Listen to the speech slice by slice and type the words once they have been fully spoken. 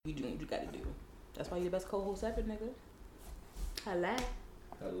That's why you the best co-host ever, nigga. Hello.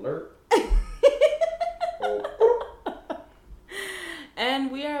 Alert.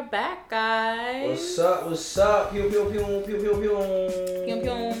 And we are back, guys. What's up? What's up? Pew pew pew pew pew pew. Pyong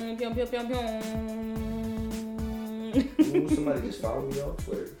pyong pyong pyong pyong pyong. Ooh, somebody just followed me on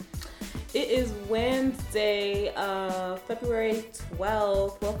Twitter. It is Wednesday, February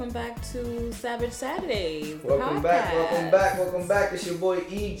 12th. Welcome back to Savage Saturdays. Welcome back. It's your boy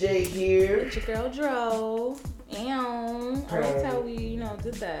EJ here. It's your girl Dro. I like how we,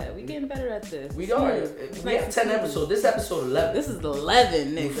 did that. We getting better at this. We are. We have 10 episodes. This is episode 11. This is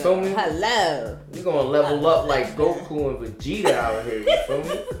 11, nigga. You feel me? Hello. We're gonna level up like Goku and Vegeta out here. You feel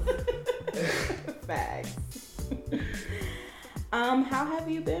me? Facts. How have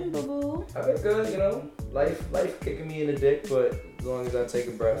you been, boo-boo? I've been good, Life kicking me in the dick, but as long as I take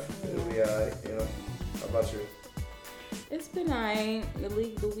a breath, it'll be alright, How about you? It's been alright. The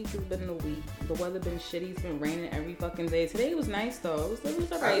week has been the week. The weather been shitty. It's been raining every fucking day. Today was nice though. It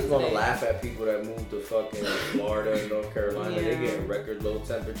was alright. I was gonna laugh at people that moved to fucking Florida and North Carolina. Yeah. They getting record low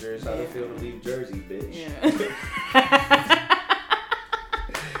temperatures. How they feel to leave Jersey, bitch? Yeah.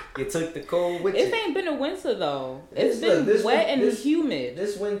 You took the cold with you. It ain't been a winter though. It's been wet and humid.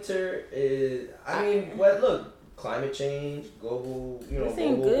 This winter is. Look, climate change, global,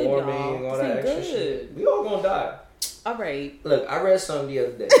 global good, warming, y'all. all that extra shit. We all gonna die. All right. Look, I read something the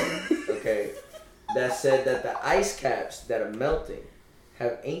other day, okay, that said that the ice caps that are melting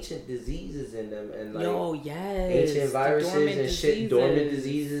have ancient diseases in them and ancient viruses and diseases. Shit, dormant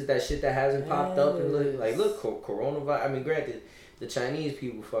diseases, that shit that hasn't popped up and look, coronavirus. I mean, granted, the Chinese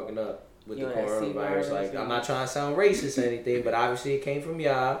people fucking up with the coronavirus. Like, I'm not trying to sound racist or anything, but obviously it came from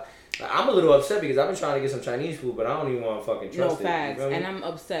y'all. I'm a little upset because I've been trying to get some Chinese food, but I don't even want to fucking trust it. No facts, and I'm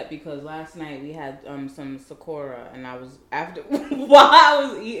upset because last night we had some Sakura, and I was while I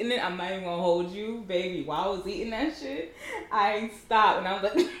was eating it. I'm not even gonna hold you, baby. While I was eating that shit, I stopped and I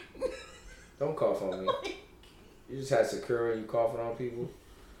was like, "Don't cough on me." You just had Sakura and you coughing on people.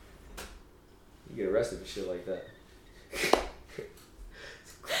 You get arrested for shit like that.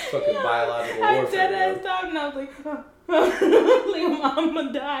 Fucking biological warfare. I said I stopped and I was like, like I'm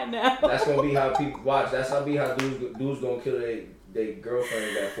gonna die now. That's gonna be how people watch. That's how dudes gonna kill their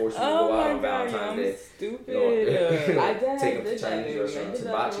girlfriend that forced them to go out on Valentine's Day. Stupid. I did take them to that. Chinese restaurants and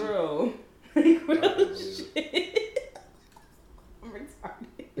that for real. Like real shit. I'm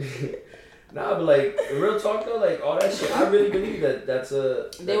retarded. Nah, but like real talk though, like all that shit, I really believe that's a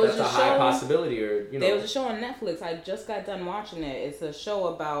high possibility, or There was a show on Netflix. I just got done watching it. It's a show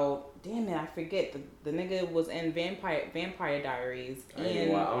about, damn it, I forget. The nigga was in Vampire Diaries. I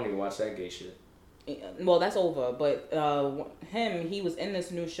don't even watch that gay shit. Well, that's over. But he was in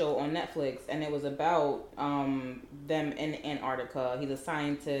this new show on Netflix, and it was about them in Antarctica. He's a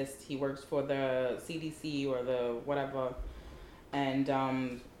scientist. He works for the CDC or the whatever,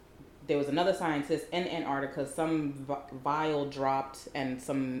 and there was another scientist in Antarctica. Some vial dropped and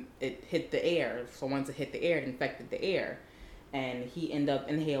it hit the air. So once it hit the air, it infected the air. And he ended up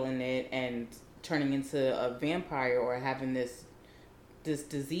inhaling it and turning into a vampire or having this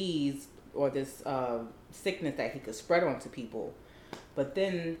disease or this sickness that he could spread onto people. But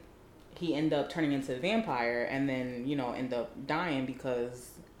then he ended up turning into a vampire and then, end up dying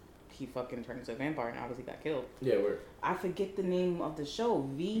because he fucking turned into a vampire and obviously got killed. Yeah, where? I forget the name of the show.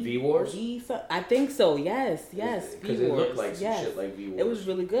 V Wars? I think so. Yes. V Wars. Because it looked like some shit like V Wars. It was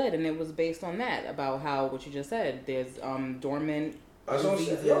really good, and it was based on that, about how what you just said. There's dormant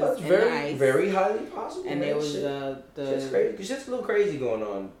diseases that's very, very highly possible. And there was shit's crazy. Cause shit's a little crazy going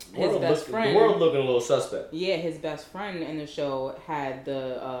on. His best friend. The world looking a little suspect. Yeah, his best friend in the show had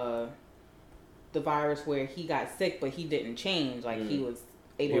the virus where he got sick, but he didn't change. Like he was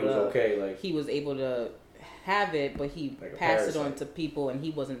he was able to have it, but he passed it on to people, and he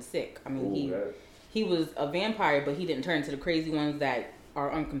wasn't sick. I mean, he was a vampire, but he didn't turn into the crazy ones that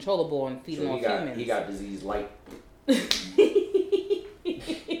are uncontrollable and feeding on humans. He got disease light.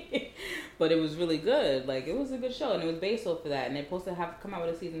 But it was really good. Like, it was a good show, and it was based off of that. And they're supposed to come out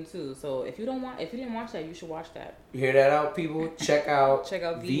with a season 2. So if you didn't watch that, you should watch that. You hear that out, people? Check out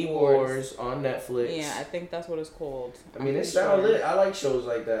V Wars on Netflix. Yeah, I think that's what it's called. I mean, it sounds lit. I like shows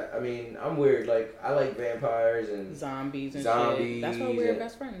like that. I mean, I'm weird. Like, I like vampires and zombies and shit. That's why we're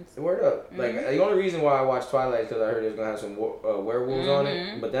best friends. Word up. Mm-hmm. Like, the only reason why I watched Twilight is because I heard it was gonna have some werewolves on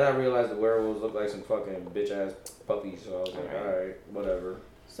it. But then I realized the werewolves look like some fucking bitch ass puppies. So I was like, all right, whatever.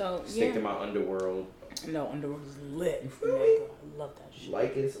 So stick to my underworld. No, underworld is lit. You feel me? I love that shit.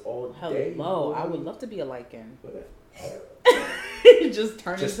 Lycans all day. Hello, I would love to be a lichen. Just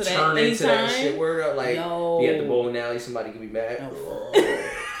turn into that shit. Word up, like be at the bowling alley, somebody can be mad.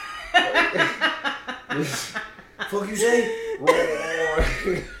 Fuck you say? Roar.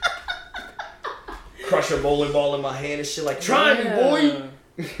 Crush a bowling ball in my hand and shit like, try me, boy.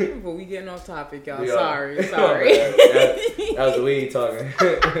 But we getting off topic, y'all. Yeah. Sorry. that was the weed talking.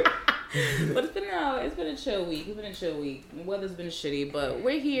 But it's been a chill week. The weather's been shitty, but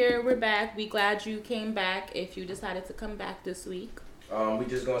we're here. We're back. We glad you came back. If you decided to come back this week, we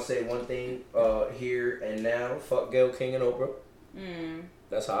just gonna say one thing here and now. Fuck Gayle King and Oprah.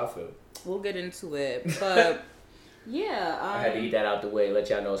 That's how I feel. We'll get into it, but yeah. I had to eat that out the way. Let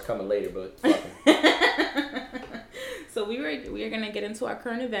y'all know it's coming later, but fuck So we are gonna get into our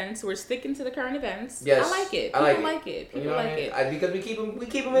current events. We're sticking to the current events. Yes, I like it. People like it. People like it because we keep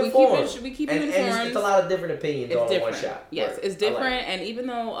them informed. We keep them informed. And it's a lot of different opinions all in one shot. Yes, it's different. And even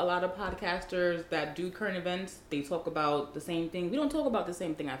though a lot of podcasters that do current events, they talk about the same thing. We don't talk about the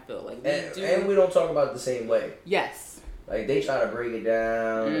same thing. I feel like and we don't talk about it the same way. Yes. Like, they try to break it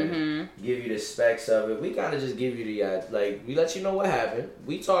down and give you the specs of it. We kind of just give you the, we let you know what happened.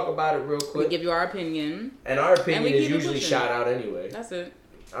 We talk about it real quick. We give you our opinion. And our opinion is usually shot out anyway. That's it.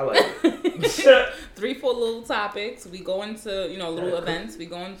 I like it. 3-4 little topics. We go into, little events. We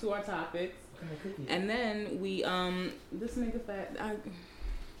go into our topics. And then we, this nigga fat,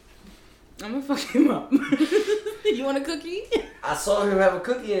 I'm gonna fuck him up. You want a cookie? I saw him have a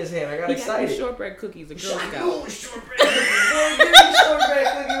cookie in his hand. I got excited. Got shortbread cookies, a Girl Scout. Shortbread cookies. Boy, give me shortbread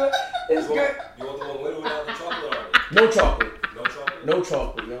cookie. It's good. You want the one with or without the chocolate on it? No chocolate. No chocolate? No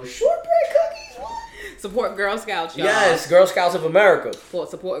chocolate. No shortbread cookies. What? Support Girl Scouts, y'all. Yes, Girl Scouts of America.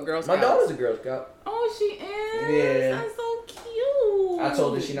 Support Girl Scouts. My daughter's a Girl Scout. Oh, she is? Yeah. That's so cute. I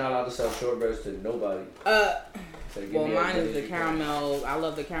told her she's not allowed to sell shortbreads to nobody. Well, mine is the caramel. I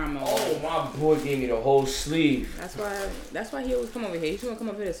love the caramel. Oh, my boy gave me the whole sleeve. That's why he always come over here. He's gonna come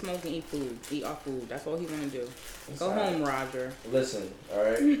over here to smoke and eat our food. That's all he's gonna do. Go home, Roger. Listen, all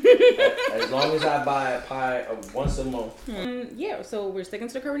right. As long as I buy a pie once a month. Yeah. So we're sticking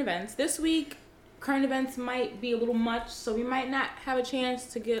to the current events this week. Current events might be a little much, so we might not have a chance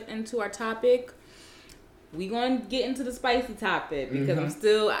to get into our topic. We gonna get into the spicy topic because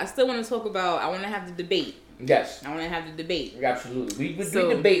I still want to talk about. I want to have the debate. Yes. I want to have the debate. Absolutely. We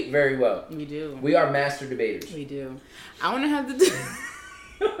debate very well. We do. We are master debaters. We do. I want to have the...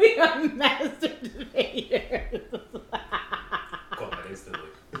 We are master debaters. Call that instantly.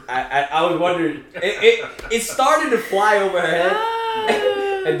 I was wondering... It started to fly over her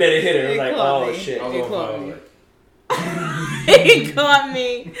head, and then it hit her. It was like, oh, shit. It caught me. It caught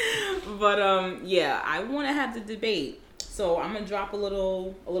me. But, yeah, I want to have the debate. So I'm going to drop a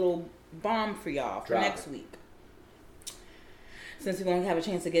little bomb for y'all for next week. Since we won't have a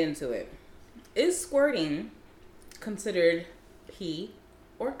chance to get into it. Is squirting considered pee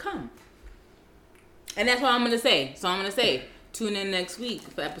or cum? And that's what I'm going to say. So I'm going to say, tune in next week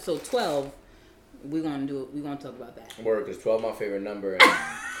for episode 12. We're going to talk about that. Word, because 12 my favorite number.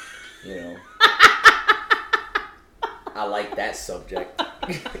 And, I like that subject.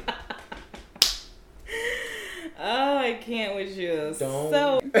 Oh, I can't with you.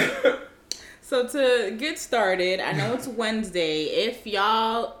 Don't. So to get started, I know it's Wednesday. If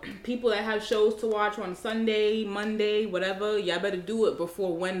y'all, people that have shows to watch on Sunday, Monday, whatever, y'all better do it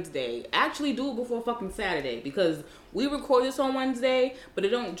before Wednesday. Actually do it before fucking Saturday because we record this on Wednesday, but it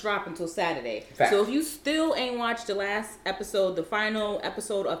don't drop until Saturday. Fact. So if you still ain't watched the last episode, the final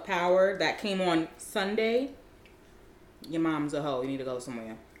episode of Power that came on Sunday, your mom's a hoe. You need to go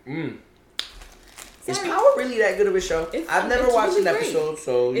somewhere. Is Power really that good of a show? I've never watched an episode,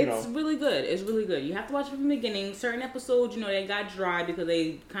 so It's really good. It's really good. You have to watch it from the beginning. Certain episodes, they got dry because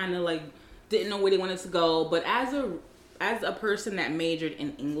they kind of like didn't know where they wanted to go. But as a person that majored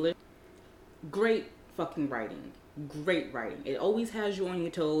in English, great fucking writing. Great writing. It always has you on your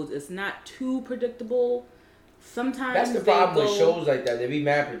toes. It's not too predictable. Sometimes that's the problem with shows like that. They be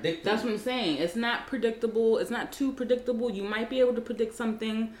mad predictable. That's what I'm saying. It's not predictable. It's not too predictable. You might be able to predict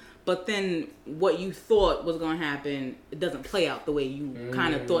something, but then what you thought was going to happen, it doesn't play out the way you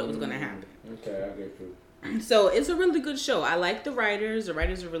kind of thought it was going to happen. Okay, I get you. So it's a really good show. I like the writers. The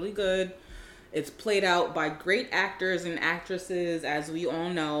writers are really good. It's played out by great actors and actresses, as we all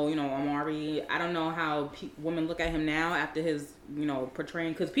know. Amari, I don't know how women look at him now after his,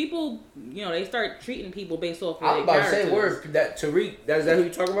 portraying. Because people, they start treating people based off of I was their about to say, characters. that Tariq, is that who you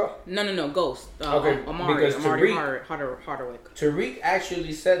talking about? No, Ghost. Okay, Amari Tariq, Hardwick. Tariq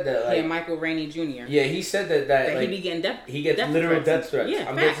actually said that. Yeah, Michael Rainey Jr. Yeah, he said that he be getting he gets literal death threats. Yeah,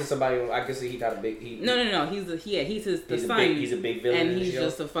 I'm guessing somebody. I guess he got a big. No. He's the son. He's a big villain, and he's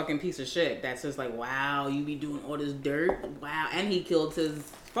just a fucking piece of shit. That's just like, wow, you be doing all this dirt. Wow, and he killed his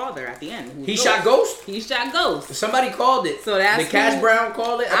father at the end. He shot Ghost? He shot Ghost. Somebody called it. So that's the Cash Brown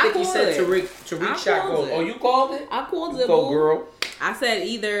called it? I think he said Tariq shot Ghost. Oh, you called it? I called it. Go, girl. I said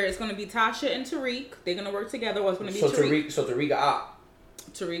either it's going to be Tasha and Tariq. They're going to work together, or it's going to be Tariq. So Tariq op.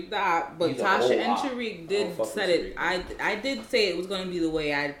 Tariq the op. But Tasha and Tariq did said it. I did say it was going to be the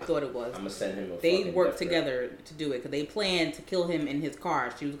way I thought it was. I'm going to send him a They worked together to do it because they planned to kill him in his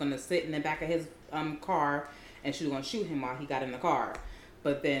car. She was going to sit in the back of his car and she was going to shoot him while he got in the car.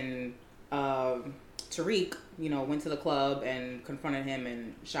 But then Tariq, went to the club and confronted him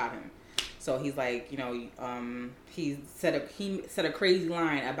and shot him. So he's like, he said a crazy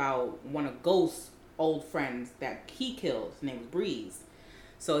line about one of Ghost's old friends that he killed. His name was Breeze.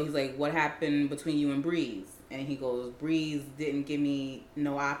 So he's like, what happened between you and Breeze? And he goes, Breeze didn't give me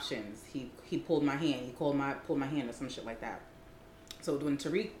no options. He pulled my hand. He pulled my hand or some shit like that. So when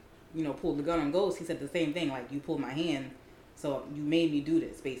Tariq, pulled the gun on Ghost, he said the same thing. Like, you pulled my hand, so you made me do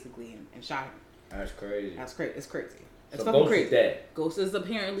this, basically, and shot him. That's crazy. It's crazy. It's so fucking Ghost crazy. Is dead. Ghost is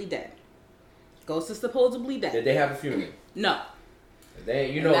apparently dead. Ghost is supposedly dead. Did they have a funeral? No.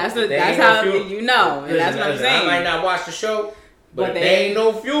 They, that's how you know. And that's what I'm saying. I might not watch the show, but they ain't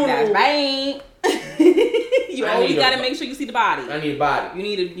no funeral. That's right. You always gotta make sure you see the body. I need a body. You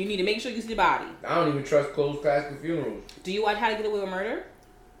need to make sure you see the body. I don't even trust closed casket funerals. Do you watch How to Get Away with Murder?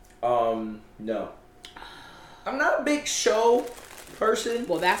 No. I'm not a big show person.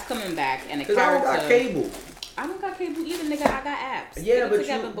 Well, that's coming back, and because I don't got cable. I don't got cable either, nigga. I got apps. Yeah,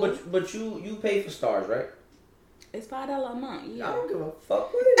 but you pay for Stars, right? It's $5 a month. Yeah. I don't give a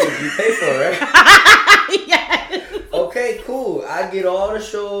fuck what it is. You pay for it, right? Yes. Okay, cool. I get all the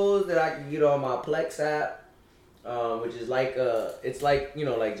shows that I can get on my Plex app, which is like it's like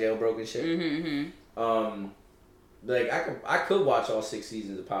like Jailbroken shit. Mm-hmm. Like I could watch all 6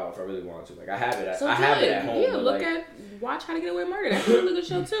 seasons of Power if I really want to. Like I have it. So I have it at home. Yeah, watch How to Get Away with Murder. That's a really good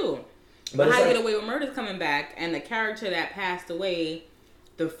show too. But How to Get Away with Murder is coming back, and the character that passed away,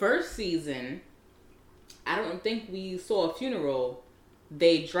 the first season, I don't think we saw a funeral.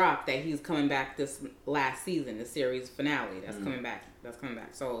 They dropped that he's coming back this last season, the series finale. That's coming back.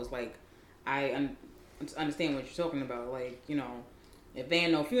 So it's like I understand what you're talking about. Like if there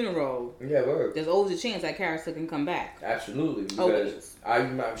ain't no funeral, there's always a chance that character can come back. Absolutely. Because I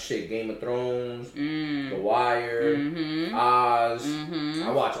remember Game of Thrones, The Wire, Oz.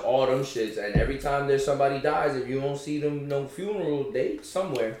 I watch all them shits, and every time there's somebody dies, if you don't see them no funeral, they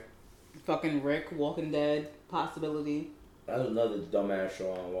somewhere. Fucking Rick, Walking Dead, possibility. That's another dumbass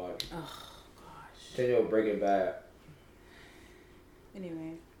show I watch. Oh gosh. Then you'll Breaking Bad.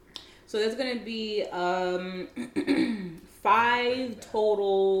 Anyway, so there's gonna be 5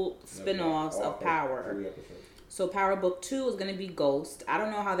 total spin-offs of Power. So Power Book 2 is going to be Ghost. I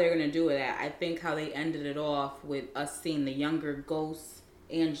don't know how they're going to do it. I think how they ended it off with us seeing the younger Ghosts,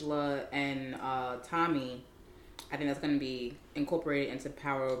 Angela, and Tommy. I think that's going to be incorporated into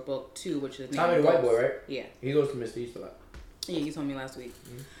Power Book 2, which is Tommy the white boy, right? Yeah. He goes to Mr. East a lot. Yeah, you told me last week.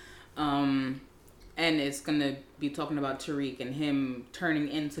 Mm-hmm. And it's going to be talking about Tariq and him turning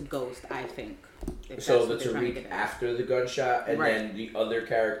into Ghost, I think. So the Tariq after the gunshot, and then the other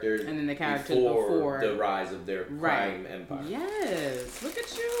characters, and then the characters before the rise of their crime empire. Yes, look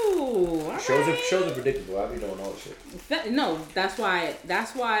at you. Shows are predictable. I be knowing all this shit. No, that's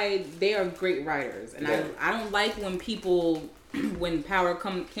why they are great writers, and I don't like when people. When Power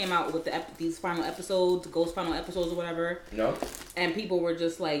came out with these final episodes, Ghost final episodes or whatever. No. And people were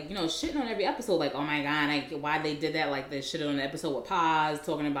just like, shitting on every episode. Like, oh my God, why they did that. Like, they shitted on the episode with Paz,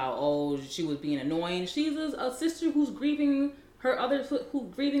 talking about, she was being annoying. She's a sister who's grieving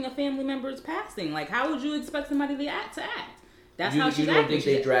grieving a family member's passing. Like, how would you expect somebody to act? That's how she's acting. You don't think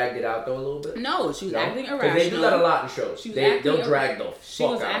they dragged it out though a little bit? No, she was acting irrational. Because they do that a lot in shows. They'll drag the fuck out. She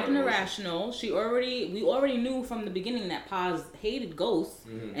was acting irrational. We already knew from the beginning that Paz hated Ghost,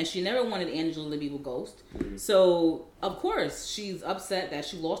 and she never wanted Angela to be with Ghost. So of course she's upset that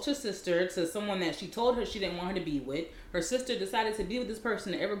she lost her sister to someone that she told her she didn't want her to be with. Her sister decided to be with this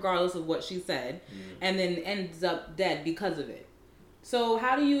person regardless of what she said, and then ends up dead because of it. So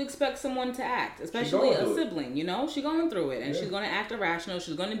how do you expect someone to act, especially a sibling? She's going through it, and she's going to act irrational.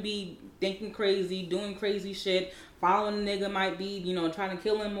 She's going to be thinking crazy, doing crazy shit. Following a nigga might be, trying to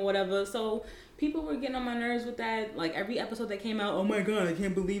kill him or whatever. So people were getting on my nerves with that. Like every episode that came out, oh my God, I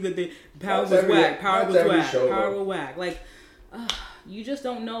can't believe that Power was whack. Like, you just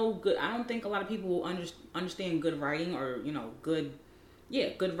don't know good. I don't think a lot of people understand good writing or good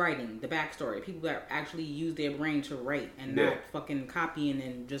good writing, the backstory. People that actually use their brain to write and not fucking copying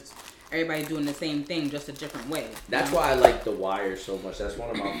and just everybody doing the same thing, just a different way. That's why I like The Wire so much. That's one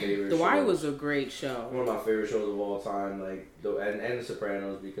of my favorite The Wire shows. was a great show. One of my favorite shows of all time, like, and The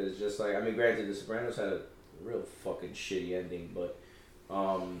Sopranos, because just like, I mean, granted, The Sopranos had a real fucking shitty ending, but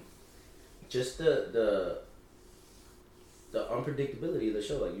just the unpredictability of the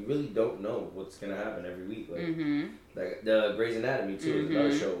show, like, you really don't know what's gonna happen every week. Like, like the Grey's Anatomy too is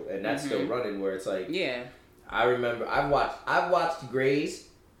another show, and that's still running. Where it's like, I remember I've watched Grey's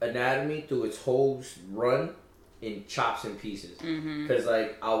Anatomy through its whole run in chops and pieces, because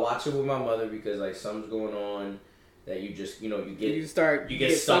like I'll watch it with my mother because like something's going on that you just you get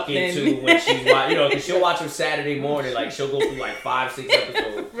stuck into when she's because she'll watch them Saturday morning, like she'll go through like 5-6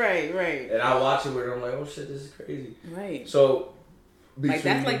 episodes, right, and I watch it with her. I'm like, oh shit, this is crazy, right? So like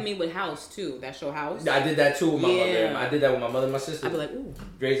that's like me with House too. That show House. I did that too with my mother. I did that with my mother and my sister. I'd be like, ooh.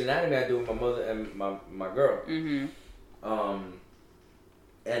 Grey's Anatomy I do with my mother and my girl.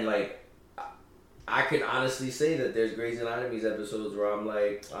 And like I can honestly say that there's Grey's Anatomy's episodes where I'm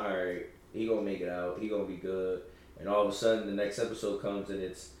like, all right, he gonna make it out, he gonna be good, and all of a sudden the next episode comes and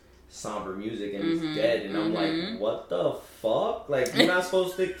it's somber music and he's dead, and I'm like, what the fuck? Like, you're not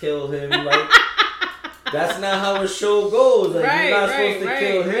supposed to kill him. Like, that's not how a show goes. Like, you're not supposed to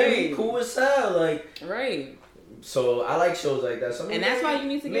kill him. He cool as hell. Like, so I like shows like that. So and that's why you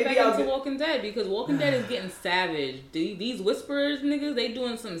need to get back into Walking Dead, because Walking Dead is getting savage. These whisperers niggas, they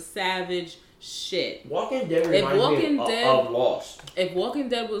doing some savage shit. Walking Dead reminds me of Lost. If Walking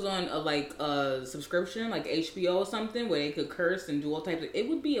Dead was on a subscription like HBO or something where they could curse and do all types of, it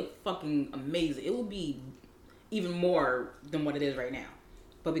would be a fucking amazing. It would be even more than what it is right now.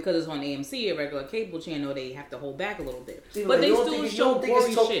 But because it's on AMC, a regular cable channel, they have to hold back a little bit. See, but like, they still show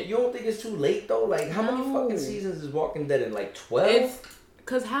gory shit. You don't think it's too late though? Like, how many fucking seasons is Walking Dead in? Like 12?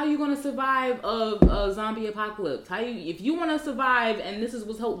 Because how you gonna survive a zombie apocalypse? If you want to survive and this is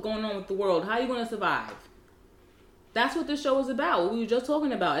what's going on with the world, how you gonna survive? That's what this show is about. What we were just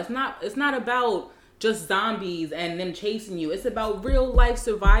talking about. It's not about just zombies and them chasing you. It's about real life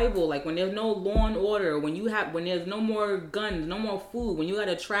survival. Like when there's no law and order, when there's no more guns, no more food, when you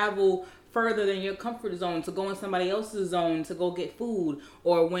gotta travel further than your comfort zone to go in somebody else's zone to go get food,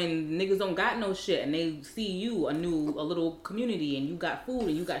 or when niggas don't got no shit and they see you, a little community, and you got food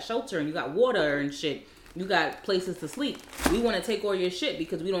and you got shelter and you got water and shit, you got places to sleep. We want to take all your shit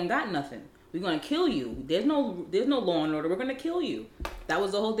because we don't got nothing. We're gonna kill you. There's no law and order. We're gonna kill you. That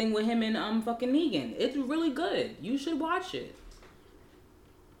was the whole thing with him and fucking Negan. It's really good. You should watch it.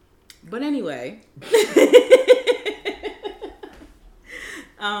 But anyway,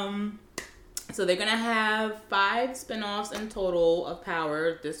 so they're gonna have 5 spin-offs in total of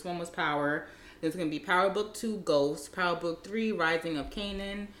Power. This one was Power. There's gonna be Power Book 2, Ghost, Power Book 3, Rising of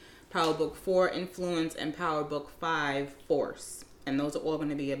Kanan, Power Book 4, Influence, and Power Book 5, Force. And those are all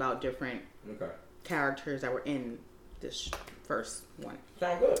gonna be about different characters that were in this first one.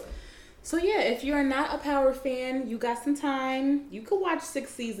 Sound good. So yeah, if you're not a Power fan, you got some time. You could watch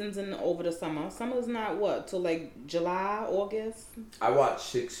 6 seasons over the summer. Summer's not till like July, August. I watched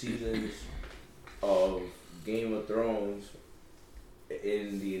 6 seasons of Game of Thrones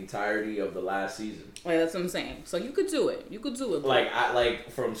in the entirety of the last season. Like, that's what I'm saying. So you could do it. You could do it.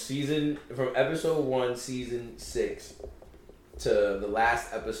 From episode 1, season 6 to the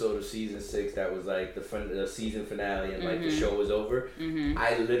last episode of season 6, that was like the season finale, and like the show was over.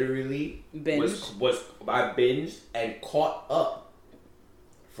 I literally I binged and caught up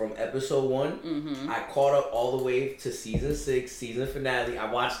from episode 1. I caught up all the way to season 6, season finale.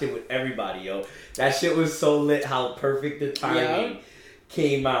 I watched it with everybody, yo. That shit was so lit. How perfect the timing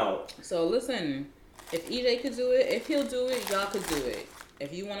came out. So listen, if EJ could do it, if he'll do it, y'all could do it.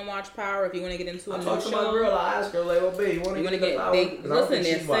 If you want to watch Power, if you want to get into a new show, I talk to my girl. I ask her, like, "Well, babe, you want to get Power?" Listen,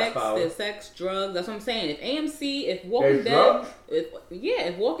 there's sex, drugs. That's what I'm saying. If AMC, if Walking Dead,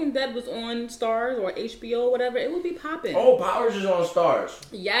 if Walking Dead was on Stars or HBO or whatever, it would be popping. Oh, Power's is on Stars.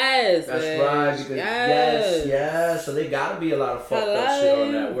 Yes, that's right. Because yes. So they gotta be a lot of fucked up shit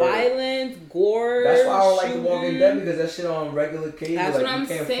on that. Violence, gore. That's why I don't like The Walking Dead, because that shit on regular cable. That's like, what I'm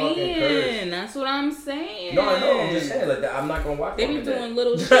saying. That's what I'm saying. No, I know. I'm just saying, like, I'm not gonna watch. They be doing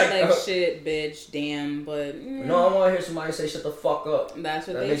little shit like shit, bitch, damn, but no, I want to hear somebody say shut the fuck up. That's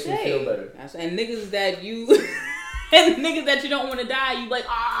what that they makes say. Me feel better. And niggas that you and niggas that you don't want to die, you like,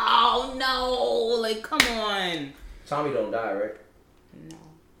 oh no, like come on. Tommy don't die, right? No,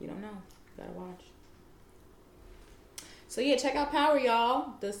 you don't know. You gotta watch. So yeah, check out Power,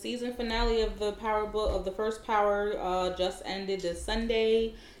 y'all. The season finale of the Power book of the first Power just ended this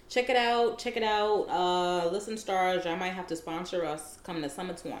Sunday. Check it out. Listen, stars, y'all might have to sponsor us coming to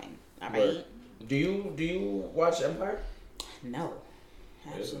Summer Twine. All right. Do you watch Empire? No,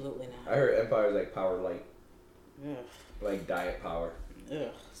 absolutely not. I heard Empire is like Power Light. Ugh. Like diet power. Ugh,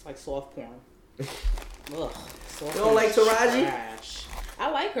 it's like soft porn. Ugh, soft you don't like Taraji? Trash. I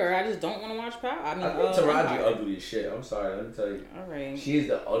like her. I just don't want to watch Power. I mean, Taraji ugly as shit. I'm sorry. Let me tell you. All right. She is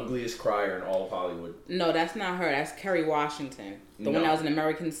the ugliest crier in all of Hollywood. No, that's not her. That's Kerry Washington, the one that was in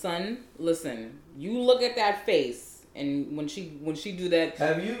American Son. Listen, you look at that face, and when she do that.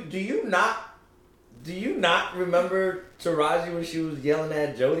 Do you not remember Taraji when she was yelling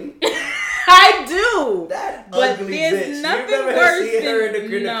at Jodie? I do. That but ugly there's bitch. Nothing you remember worse seeing her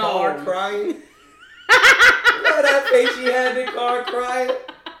in the car crying? Remember that face she had in the car crying?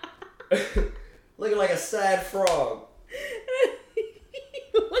 Looking like a sad frog.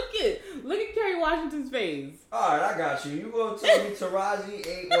 Look at Kerry Washington's face. Alright, I got you. You gonna tell me Taraji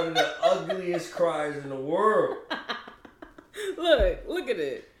ain't one of the ugliest criers in the world? Look at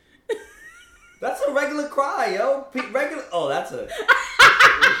it. That's a regular cry, yo. Oh, that's a...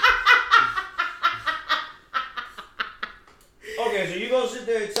 Okay, so you gonna sit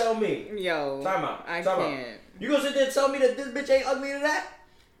there and tell me... Yo, Time out. I can't. You gonna sit there and tell me that this bitch ain't ugly to that?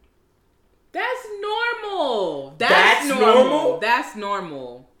 That's normal. That's normal?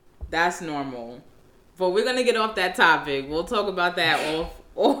 That's normal. But we're gonna get off that topic. We'll talk about that off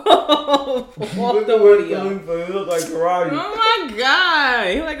the video. You look like Taraji. Oh my god,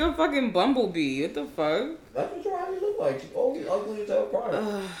 he like a fucking bumblebee. What the fuck? That's what Taraji look like. She's always ugly as hell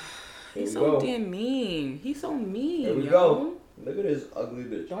crying. He's so damn mean. He's so mean. Here we go. Look at this ugly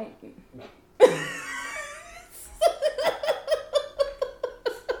bitch. Don't.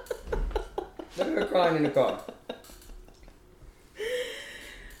 Look at her crying in the car.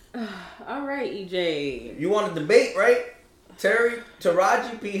 All right, EJ. You want a debate, right?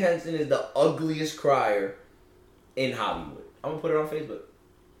 Taraji P. Henson is the ugliest crier in Hollywood. I'm gonna put it on Facebook.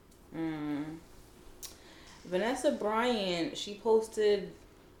 Vanessa Bryant, she posted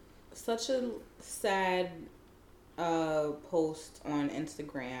such a sad post on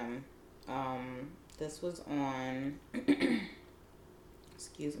Instagram. This was on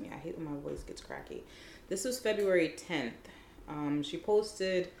excuse me, I hate when my voice gets cracky. This was February 10th. She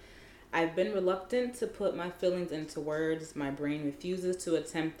posted, I've been reluctant to put my feelings into words. My brain refuses to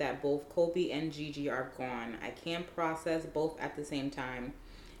attempt that both Kobe and Gigi are gone. I can't process both at the same time.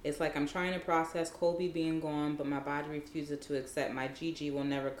 It's like I'm trying to process Kobe being gone, but my body refuses to accept my Gigi will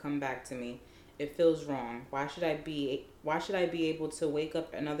never come back to me. It feels wrong. Why should I be able to wake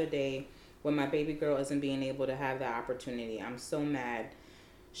up another day when my baby girl isn't being able to have that opportunity? I'm so mad.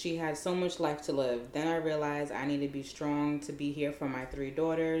 She had so much life to live. Then I realized I need to be strong to be here for my 3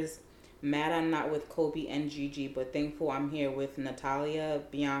 daughters. Mad I'm not with Kobe and Gigi, but thankful I'm here with Natalia,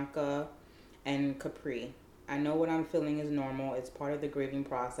 Bianca, and Capri. I know what I'm feeling is normal. It's part of the grieving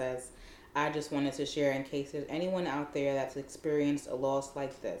process. I just wanted to share in case there's anyone out there that's experienced a loss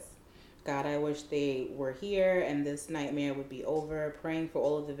like this. God, I wish they were here and this nightmare would be over. Praying for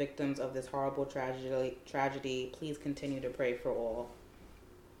all of the victims of this horrible tragedy. Please continue to pray for all.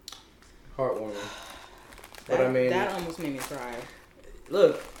 Heartwarming. That almost made me cry.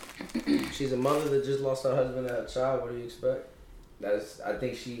 Look, she's a mother that just lost her husband and a child. What do you expect? I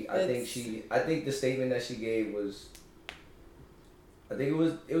think the statement that she gave was, I think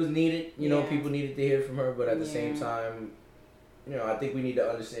it was needed. You know, people needed to hear from her, but at the same time, you know, I think we need to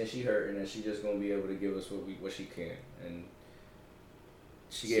understand she hurting and she just gonna be able to give us what she can, and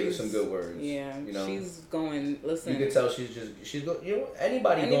she gave us some good words. Yeah, you know, she's going. Listen, you can tell she's going. You know,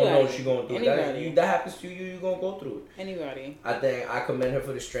 anybody gonna know she's going through it. That happens to you. You gonna go through it. Anybody. I think I commend her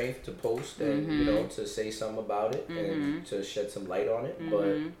for the strength to post and you know to say something about it and to shed some light on it. But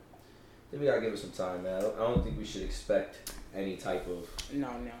I think we gotta give her some time, man. I don't think we should expect any type of. No,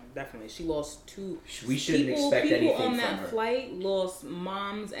 definitely. She lost 2. We shouldn't expect anything from her. People on that flight lost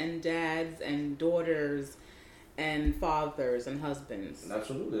moms and dads and daughters. And fathers and husbands.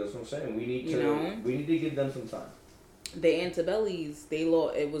 Absolutely, that's what I'm saying. We need to give them some time. The Antebellys,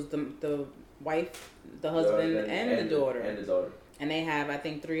 it was the wife, the husband, and the daughter. And the daughter. And they have, I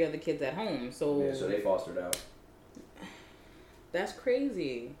think, 3 other kids at home. So so they fostered out. That's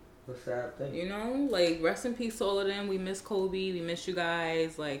crazy. It's a sad thing. You know, like, rest in peace to all of them. We miss Kobe. We miss you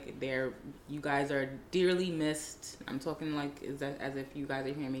guys. Like, you guys are dearly missed. I'm talking like as if you guys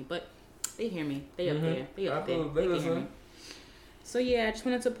are hearing me, but. They hear me. They up there. They up there. They can hear me. So yeah, I just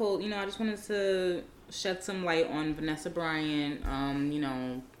wanted to post. You know, I just wanted to shed some light on Vanessa Bryant. You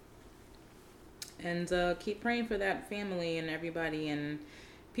know, and keep praying for that family and everybody. And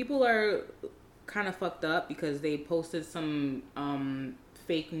people are kind of fucked up because they posted some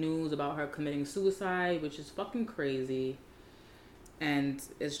fake news about her committing suicide, which is fucking crazy. And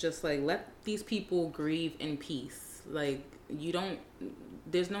it's just like, let these people grieve in peace. Like,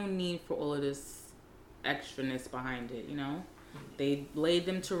 there's no need for all of this extraness behind it, you know? They laid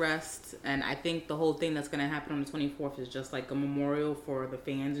them to rest, and I think the whole thing that's going to happen on the 24th is just like a memorial for the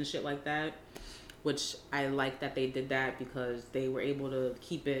fans and shit like that, which I like that they did that because they were able to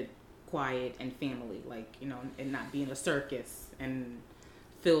keep it quiet and family, like, you know, and not be in a circus and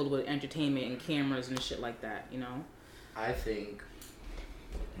filled with entertainment and cameras and shit like that, you know? I think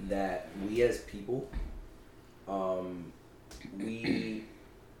that we as people, we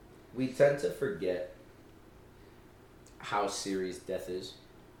tend to forget how serious death is.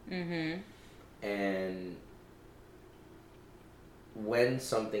 Mm-hmm. And when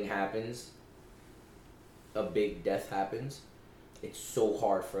something happens, a big death happens, it's so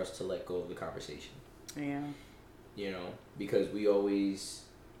hard for us to let go of the conversation. Yeah. You know, because we always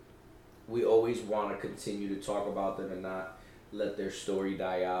want to continue to talk about them and not let their story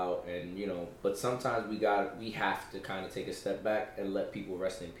die out, and you know, but sometimes we have to kind of take a step back and let people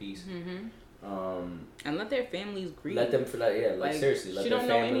rest in peace. Mm-hmm. And let their families grieve. Let them for that, yeah. Like seriously, let she their don't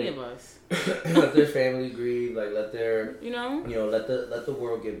family, know any of us. let their family grieve. Like let their, you know, let the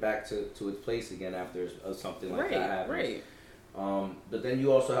world get back to its place again after something like that happens. Right. But then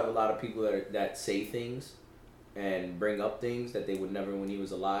you also have a lot of people that say things and bring up things that they would never when he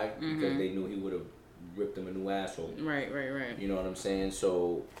was alive, because they knew he would have ripped them a new asshole. Right. You know what I'm saying?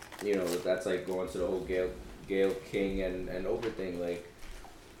 So, you know, that's like going to the whole Gayle King and Oprah thing. Like,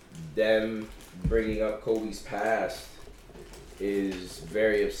 them bringing up Kobe's past is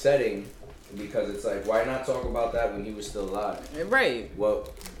very upsetting, because it's like, why not talk about that when he was still alive? Right. Well,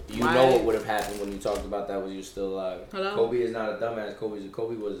 know what would have happened when you talked about that when you were still alive. Hello? Kobe is not a dumbass.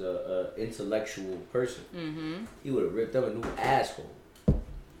 Kobe was a intellectual person. Mm-hmm. He would have ripped up a new asshole.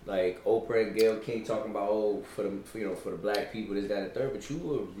 Like Oprah and Gayle King talking about for the black people, this, that, and the third, but you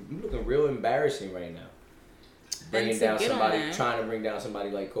looking real embarrassing right now. Trying to bring down somebody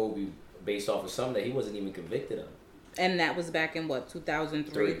like Kobe based off of something that he wasn't even convicted of. And that was back in what,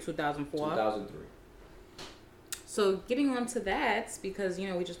 2003, 2004? 2003. So getting on to that, because, you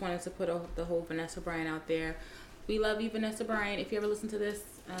know, we just wanted to put the whole Vanessa Bryant out there. We love you, Vanessa Bryant. If you ever listen to this,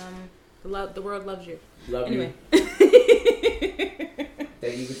 the world loves you. Anyway.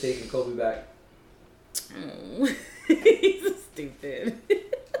 Thank you for taking Kobe back. Oh, he's stupid.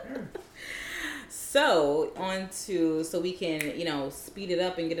 So we can, you know, speed it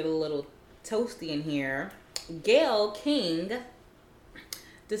up and get it a little toasty in here. Gayle King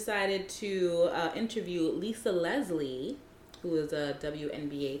decided to interview Lisa Leslie, who is a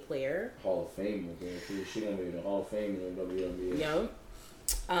WNBA player. Hall of Fame, okay. She gonna be in the Hall of Fame in the WNBA.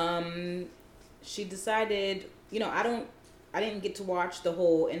 Yep. She decided, you know, I didn't get to watch the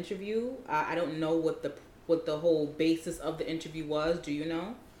whole interview. I don't know what the whole basis of the interview was. Do you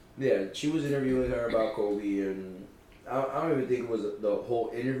know? Yeah, she was interviewing her about Kobe, and I don't even think it was the whole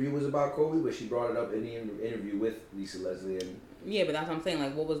interview was about Kobe, but she brought it up in the interview with Lisa Leslie. And yeah, but that's what I'm saying.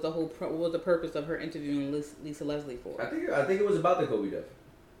 Like, what was the purpose of her interviewing Lisa Leslie for? I think it was about the Kobe death.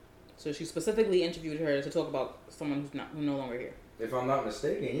 So she specifically interviewed her to talk about someone who's no longer here. If I'm not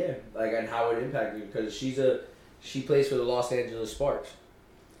mistaken, yeah, like, and how it impacted her, because she plays for the Los Angeles Sparks.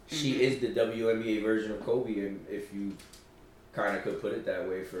 She is the WNBA version of Kobe, and if you kind of could put it that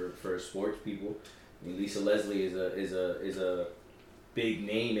way for sports people, I mean, Lisa Leslie is a big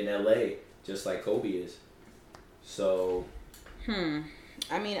name in LA, just like Kobe is. So. I'm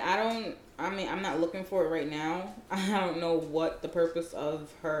not looking for it right now. I don't know what the purpose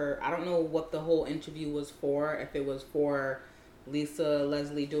of her. I don't know what the whole interview was for. If it was for Lisa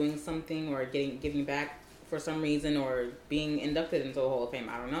Leslie doing something or giving back for some reason, or being inducted into the Hall of Fame.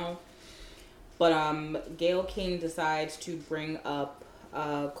 I don't know. But Gayle King decides to bring up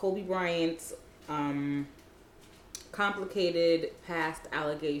Kobe Bryant's complicated past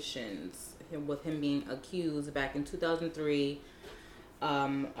allegations, with him being accused back in 2003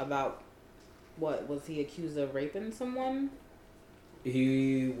 about, what was he accused of, raping someone?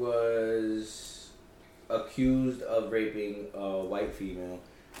 He was accused of raping a white female.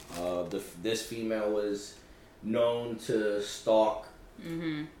 This female was known to stalk,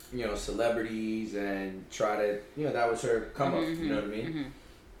 you know, celebrities and try to, you know, that was her come up. You know what I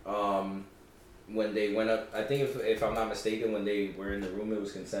mean? When they went up, I think if I'm not mistaken, when they were in the room, it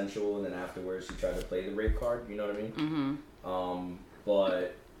was consensual, and then afterwards she tried to play the rape card. You know what I mean?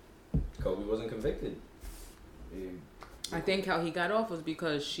 But Kobe wasn't convicted. I think how he got off was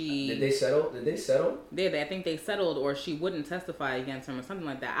because she... Did they settle? I think they settled, or she wouldn't testify against him or something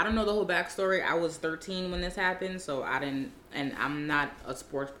like that. I don't know the whole backstory. I was 13 when this happened, so I didn't... And I'm not a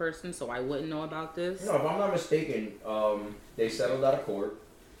sports person, so I wouldn't know about this. No, if I'm not mistaken, they settled out of court,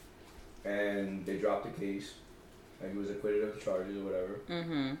 and they dropped the case, and he was acquitted of the charges or whatever.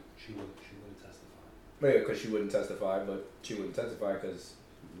 Mm-hmm. She wouldn't testify. Yeah, because she wouldn't testify, but she wouldn't testify because...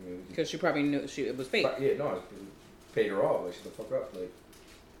 Because she probably knew it was fake. Yeah, no, it paid her off. Like, shut the fuck up. Like,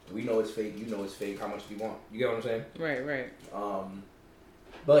 we know it's fake. You know it's fake. How much do you want? You get what I'm saying? Right.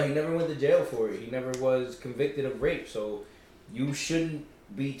 But he never went to jail for it. He never was convicted of rape. So you shouldn't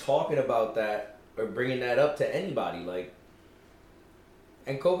be talking about that or bringing that up to anybody. Like,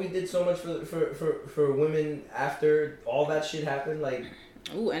 and Kobe did so much for women after all that shit happened. Like,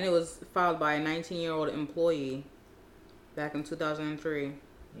 ooh, and it was filed by a 19-year-old employee back in 2003.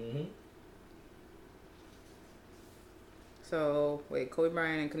 Mm-hmm. So, Kobe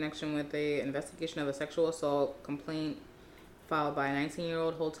Bryant in connection with the investigation of a sexual assault complaint filed by a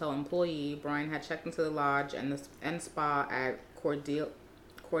 19-year-old hotel employee. Bryant had checked into the lodge and spa at Cordillera,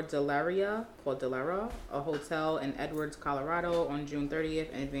 a hotel in Edwards, Colorado, on June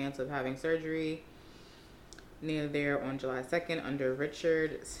 30th in advance of having surgery near there on July 2nd under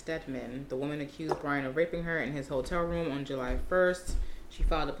Richard Stedman. The woman accused Bryant of raping her in his hotel room on July 1st. She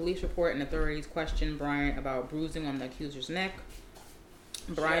filed a police report and authorities questioned Bryant about bruising on the accuser's neck.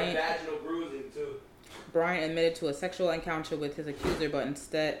 Bryant vaginal bruising too. Bryant admitted to a sexual encounter with his accuser, but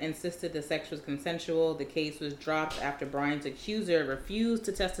instead insisted the sex was consensual. The case was dropped after Bryant's accuser refused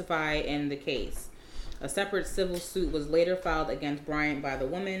to testify in the case. A separate civil suit was later filed against Bryant by the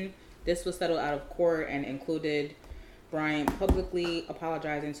woman. This was settled out of court and included Bryant publicly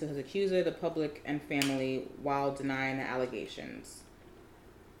apologizing to his accuser, the public, and family while denying the allegations.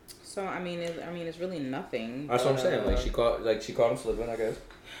 So I mean, it's really nothing. That's what I'm saying. Like she caught him slipping, I guess.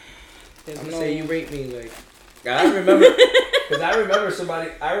 I'm gonna say you raped me. Like, I remember because I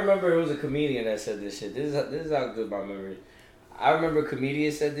remember it was a comedian that said this shit. This is how good my memory is. I remember a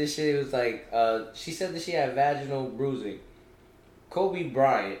comedian said this shit. It was like she said that she had vaginal bruising. Kobe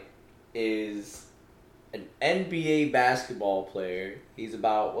Bryant is an NBA basketball player. He's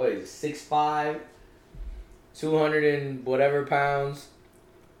about 6'5", 200 and whatever pounds.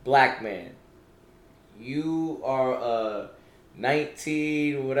 Black man. You are a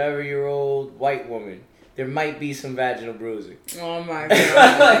 19 whatever year old white woman. There might be some vaginal bruising. Oh my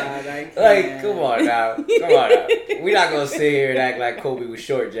god! Like, come on now. We're not gonna sit here and act like Kobe was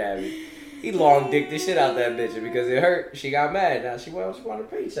short jabbing. He long dicked the shit out that bitch, and because it hurt, she got mad. Now she wanted a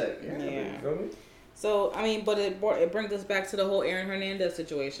paycheck. Yeah. You feel me? So I mean, but it brings us back to the whole Aaron Hernandez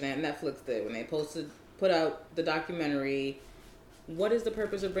situation that Netflix did when they put out the documentary. What is the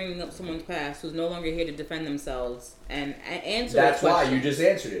purpose of bringing up someone's past who's no longer here to defend themselves and answer? That's why you just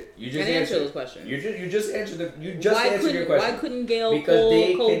answered it. You just answered those questions. You just answered answered your question. Why couldn't Gail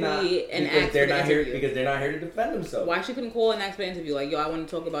call Kobe and ask for the interview? Because they're not here to defend themselves. Why she couldn't call and ask for an interview? Like, yo, I want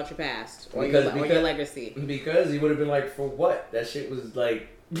to talk about your past or your legacy. Because he would have been like, for what? That shit was like.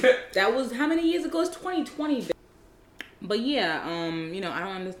 That was how many years ago? It's 2020. But yeah, I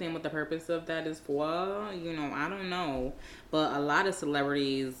don't understand what the purpose of that is for. I don't know. But a lot of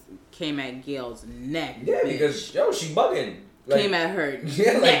celebrities came at Gail's neck. Yeah, because she bugging. Like, came at her.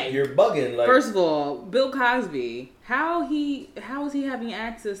 Yeah, neck. Like you're bugging. Like, first of all, Bill Cosby. How is he having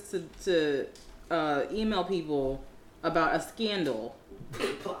access to email people about a scandal?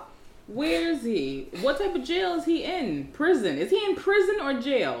 Where is he? What type of jail is he in? Prison? Is he in prison or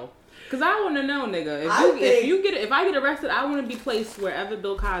jail? Cause I want to know, nigga. If I get arrested, I want to be placed wherever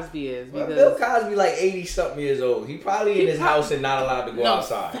Bill Cosby is. Because Bill Cosby like 80-something years old. He probably in his house and not allowed to go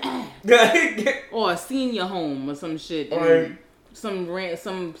outside. Or a senior home or some shit. Or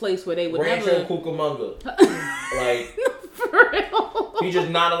some place where they would Rancho never. Cucamonga. Like for real. He's just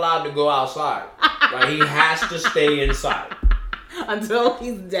not allowed to go outside. Like he has to stay inside until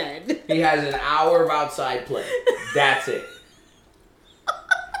he's dead. He has an hour of outside play. That's it.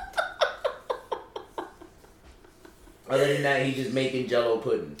 Other than that, he's just making Jell-O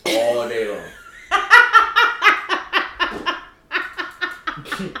pudding all day long.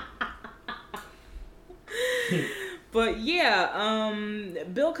 But yeah,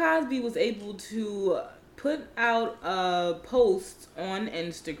 Bill Cosby was able to put out a post on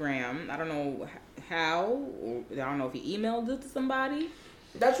Instagram. I don't know how. I don't know if he emailed it to somebody.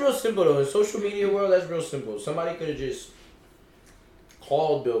 That's real simple though. In social media world, that's real simple. Somebody could have just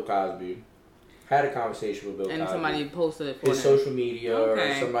called Bill Cosby. Had a conversation with Bill Cosby. And somebody posted it for his him. social media or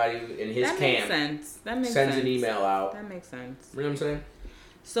somebody in his camp. That makes sense. Sends an email out. That makes sense. You know what I'm saying?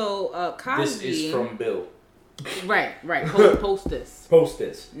 So, Cosby... This is from Bill. Right. Post this. Post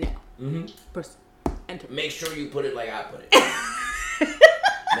this. Yeah. Mm-hmm. Enter. Make sure you put it like I put it.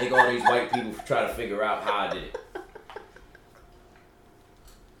 Make all these white people try to figure out how I did it.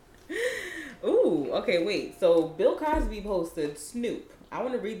 Ooh, okay, wait. So Bill Cosby posted Snoop. I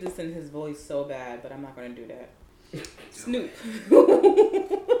want to read this in his voice so bad, but I'm not going to do that. Snoop.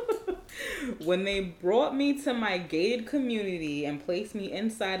 When they brought me to my gated community and placed me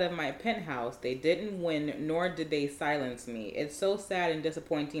inside of my penthouse, they didn't win, nor did they silence me. It's so sad and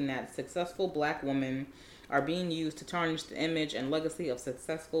disappointing that successful black women are being used to tarnish the image and legacy of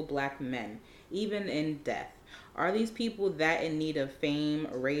successful black men, even in death. Are these people that in need of fame,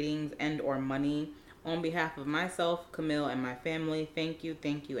 ratings, and or money? On behalf of myself, Camille, and my family, thank you,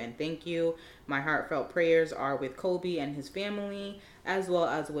 and thank you. My heartfelt prayers are with Kobe and his family, as well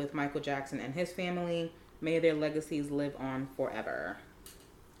as with Michael Jackson and his family. May their legacies live on forever.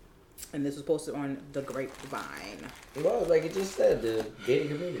 And this was posted on The Grapevine. Well, like it just said, the gated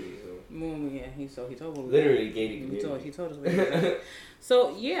community. Yeah, he told me. Literally gated community. He told us what he did.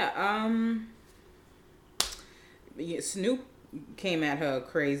 So, yeah, Snoop came at her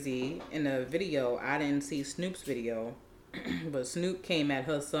crazy in a video. I didn't see Snoop's video, but Snoop came at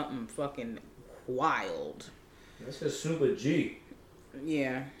her something fucking wild. That's a super G.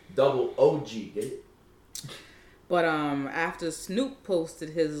 Yeah. Double OG, get it? But after Snoop posted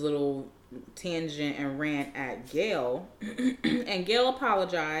his little tangent and rant at Gayle, and Gayle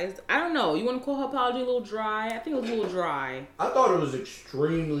apologized. I don't know. You want to call her apology a little dry? I think it was a little dry. I thought it was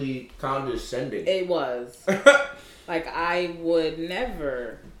extremely condescending. It was. Like, I would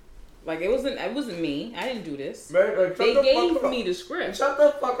never. Like, it wasn't me. I didn't do this. Right, like, they gave me the script. Shut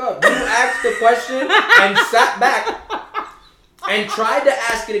the fuck up. You asked the question and sat back and tried to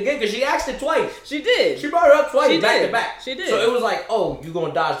ask it again because she asked it twice. She did. She brought it up twice, back to back. She did. So it was like, oh, you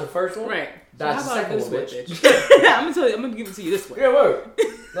gonna dodge the first one? Right. Dodge the second one, bitch. I'm gonna give it to you this way. Yeah, word.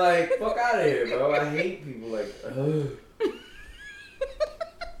 Like, fuck out of here, bro. I hate people like,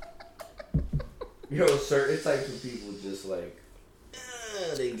 certain types of people just like,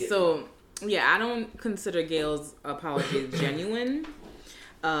 they get. So, yeah, I don't consider Gayle's apology genuine.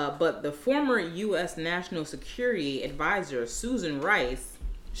 But the former U.S. National Security Advisor, Susan Rice,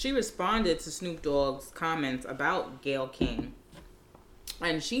 she responded to Snoop Dogg's comments about Gayle King.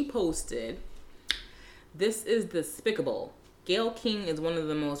 And she posted, "This is despicable. Gayle King is one of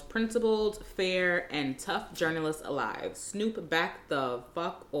the most principled, fair, and tough journalists alive. Snoop, back the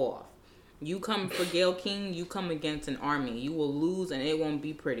fuck off. You come for Gayle King, you come against an army. You will lose and it won't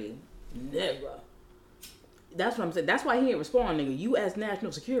be pretty. Never." That's what I'm saying. That's why he ain't respond, nigga. U.S.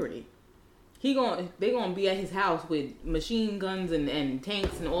 National Security. They gonna be at his house with machine guns and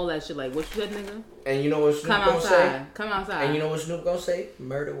tanks and all that shit. Like, what you said, nigga? And you know what Snoop gonna say? Come outside. And you know what Snoop gonna say?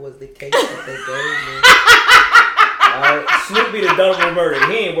 Murder was the case that they gave me. Alright, Snoop be the double murder.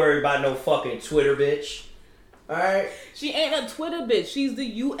 He ain't worried about no fucking Twitter bitch. Alright? She ain't a Twitter bitch. She's the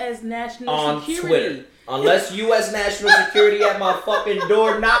U.S. National Security. Twitter. Unless U.S. National Security at my fucking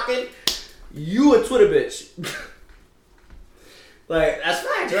door knocking, you a Twitter bitch. Like, that's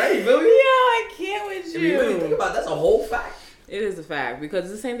facts, right? You feel me? Yeah, I can't with you. If you really think about it, that's a whole fact. It is a fact because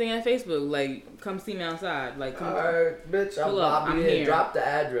it's the same thing on Facebook. Like, come see me outside. Like, come. Alright, bitch, I'm here. Drop the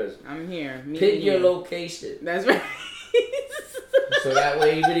address. I'm here. Pick your location. That's right. So that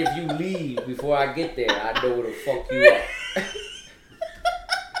way, even if you leave before I get there, I know where the fuck you are.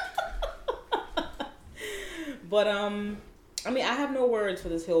 But I mean, I have no words for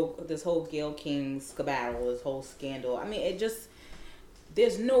this whole Gayle King skedaddle, this whole scandal. I mean, it just,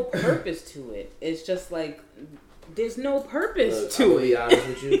 there's no purpose to it. It's just like, there's no purpose to it. To be honest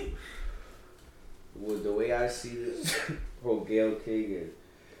with you, with the way I see this whole Gayle King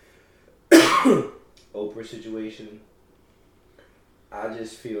and Oprah situation, I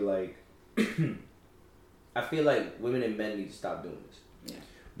just feel like women and men need to stop doing this. Yeah.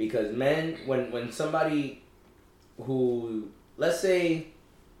 Because men, when somebody who, let's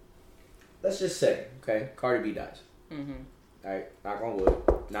just say, okay, Cardi B dies. Mm-hmm. All right, knock on wood.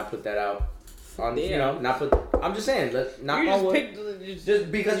 Not put that out. I'm just saying, knock on wood.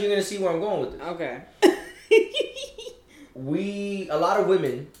 Just because you're gonna see where I'm going with this. Okay. A lot of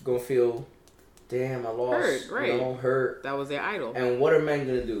women gonna feel, damn, I lost. Hurt, right? Hurt. That was their idol. And what are men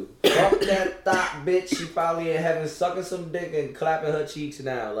gonna do? Fuck that thought, bitch. She probably in heaven sucking some dick and clapping her cheeks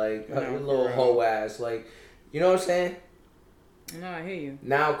now, like her little hoe ass, like, you know what I'm saying? No, I hear you.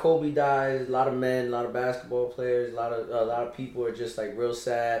 Now Kobe dies. A lot of men, a lot of basketball players, a lot of people are just like real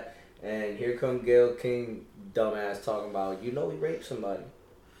sad. And here come Gayle King, dumbass, talking about, he raped somebody.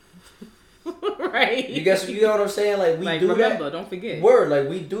 Right. You know what I'm saying? Like we do remember, that. Don't forget. Word, like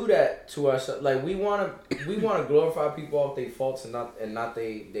we do that to ourselves. Like we wanna glorify people off their faults and not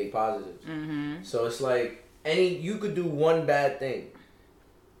they positives. Mm-hmm. So it's like you could do one bad thing.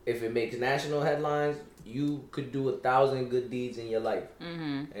 If it makes national headlines, you could do 1,000 good deeds in your life,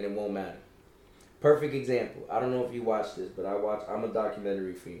 and it won't matter. Perfect example. I don't know if you watched this, but I'm a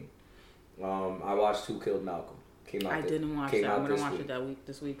documentary fiend. I watched Who Killed Malcolm. I didn't watch that. I'm gonna watch it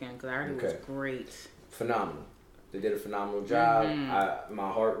this weekend because I heard it was great. Phenomenal. They did a phenomenal job. My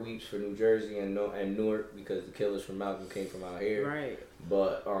heart weeps for New Jersey and Newark because the killers from Malcolm came from out here. Right.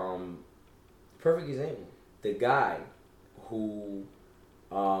 But perfect example. The guy who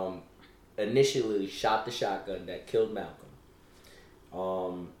initially shot the shotgun that killed Malcolm.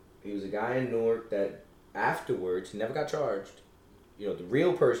 He was a guy in Newark that afterwards never got charged. You know, the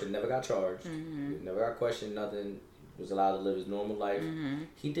real person never got charged. Mm-hmm. Never got questioned, nothing. Was allowed to live his normal life. Mm-hmm.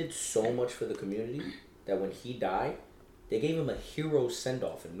 He did so much for the community that when he died, they gave him a hero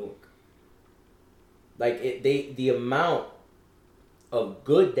send-off in Newark. Like, the amount of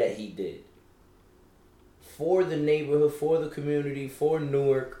good that he did for the neighborhood, for the community, for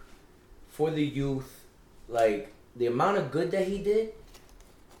Newark, for the youth, like, the amount of good that he did,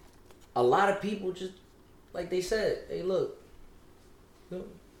 a lot of people just, like they said, hey, look, you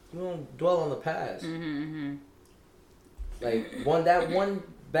don't dwell on the past. Mm-hmm. Like, one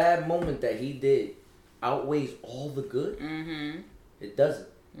bad moment that he did outweighs all the good. Mm-hmm. It doesn't.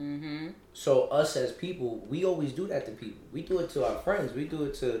 Mm-hmm. So us as people, we always do that to people. We do it to our friends. We do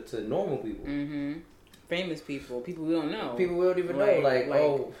it to normal people. Mm-hmm. Famous people. People we don't know. People we don't even know. Like,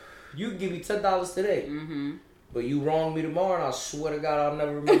 oh, you give me $10 today. Mm-hmm. But you wrong me tomorrow, and I swear to God, I'll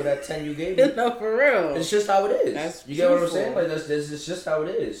never remember that 10 you gave me. No, for real. It's just how it is. That's you get what I'm saying? Like it's just how it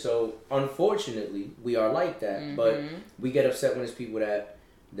is. So unfortunately, we are like that. Mm-hmm. But we get upset when it's people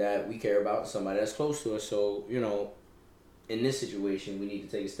that we care about, somebody that's close to us. So in this situation, we need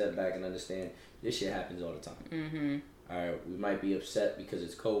to take a step back and understand this shit happens all the time. Mm-hmm. All right, we might be upset because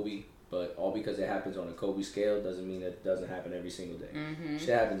it's Kobe, but all because it happens on a Kobe scale doesn't mean that it doesn't happen every single day. Mm-hmm. Shit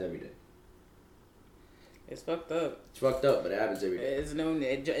happens every day. It's fucked up. It's fucked up, but it happens every day.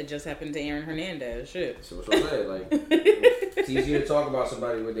 It just happened to Aaron Hernandez. Shit. So what's what I'm saying? Like, it's easier to talk about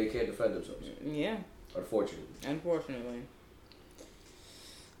somebody when they can't defend themselves. Yeah. Unfortunately.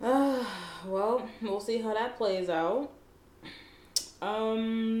 Well, we'll see how that plays out. I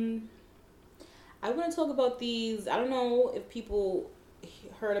want to talk about these. I don't know if people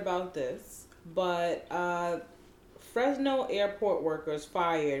heard about this, but Fresno airport workers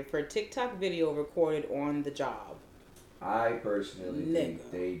fired for TikTok video recorded on the job. I personally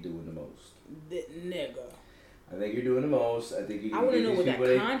think they doing the most. Nigga. I think you're doing the most. I think you. I want to know what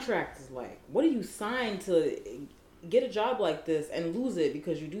that contract is like. What do you sign to get a job like this and lose it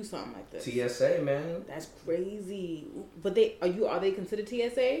because you do something like this? TSA, man. That's crazy. But are they considered TSA?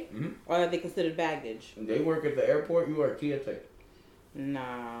 Mm-hmm. Or are they considered baggage? They work at the airport. You are TSA.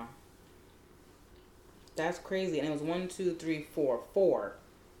 Nah. That's crazy. And it was 1, 2, 3, 4.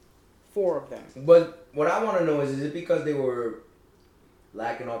 Four of them. But what I want to know is it because they were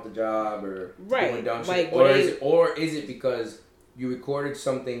lacking off the job or doing dumb shit? Or is it because you recorded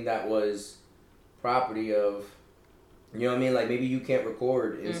something that was property of, you know what I mean? Like maybe you can't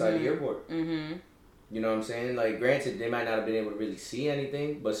record inside the airport. Mm-hmm. You know what I'm saying? Like granted, they might not have been able to really see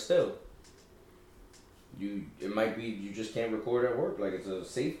anything, but still. It might be you just can't record at work. Like it's a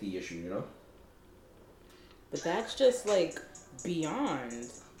safety issue, you know? But that's just like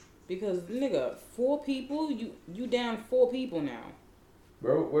beyond, because nigga, 4 people, you down 4 people now.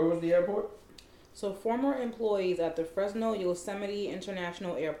 Bro, where was the airport? So former employees at the Fresno Yosemite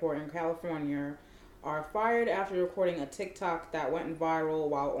International Airport in California are fired after recording a TikTok that went viral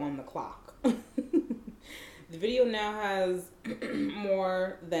while on the clock. The video now has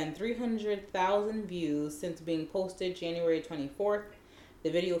more than 300,000 views since being posted January 24th. The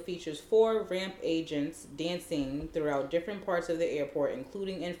video features 4 ramp agents dancing throughout different parts of the airport,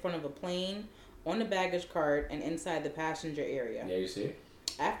 including in front of a plane, on the baggage cart, and inside the passenger area. Yeah, you see?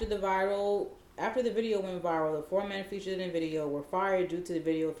 After the video went viral, the 4 men featured in the video were fired due to the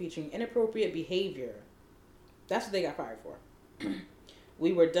video featuring inappropriate behavior. That's what they got fired for.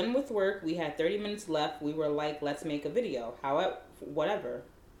 We were done with work. We had 30 minutes left. We were like, let's make a video. However, whatever.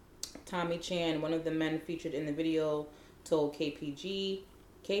 Tommy Chan, one of the men featured in the video, told KPGE,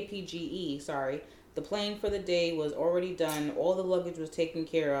 the plane for the day was already done. All the luggage was taken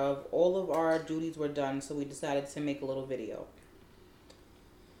care of. All of our duties were done, so we decided to make a little video.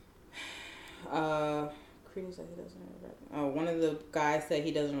 Credo said he doesn't regret. One of the guys said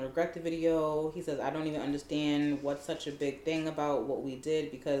he doesn't regret the video. He says, I don't even understand what's such a big thing about what we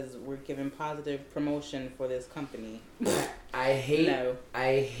did because we're giving positive promotion for this company. I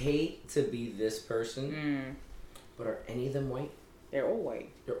hate to be this person, but are any of them white? They're all white.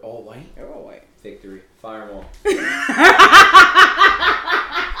 They're all white? They're all white. Victory. Fire them all.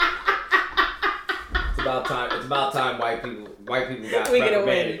 It's about time white people got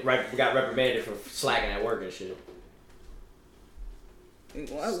reprimanded. Got reprimanded for slacking at work and shit.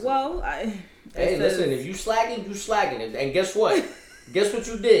 Well, listen, if you slacking, you slacking. And guess what? Guess what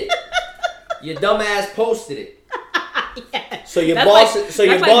you did? Your dumb ass posted it. Yes. So your bosses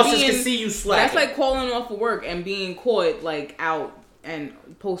can see you slacking. That's like calling off of work and being caught like out and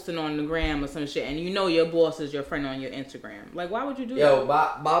posting on the gram or some shit, and you know your boss is your friend on your Instagram. Like, why would you do that? Yo,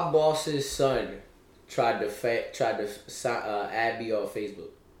 my boss's son tried to add me on Facebook.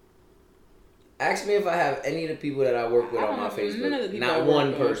 Ask me if I have any of the people that I work with on my Facebook. Not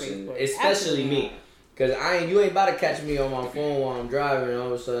one person, especially me. Cause you ain't about to catch me on my phone while I'm driving and all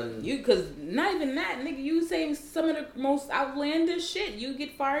of a sudden. Cause not even that, nigga. You say some of the most outlandish shit. You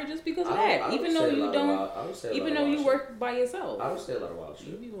get fired just because of that. Even though you don't. Even though you work by yourself. I would say a lot of wild shit.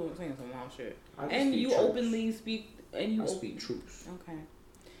 You people saying some wild shit. And you openly speak. And you speak truths. Okay.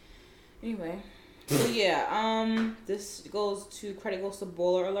 Anyway. So yeah, this goes to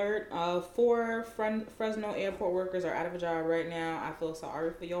Baller Alert. 4 Fresno airport workers are out of a job right now. I feel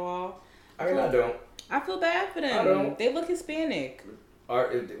sorry for y'all. I don't. I feel bad for them. I don't. They look Hispanic.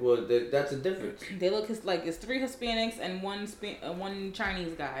 That's a difference. They look like it's 3 Hispanics and one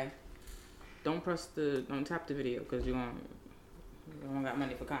Chinese guy. Don't tap the video because you don't got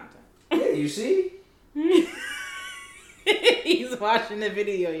money for content. Yeah, you see? He's watching the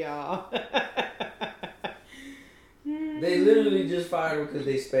video, y'all. They literally just fired him because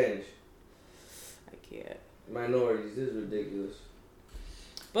they Spanish. I can't. Minorities, this is ridiculous.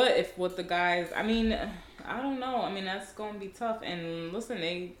 But if with the guys, I mean, I don't know. I mean, that's going to be tough. And listen,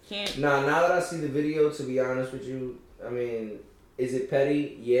 they can't. Now that I see the video, to be honest with you, I mean, is it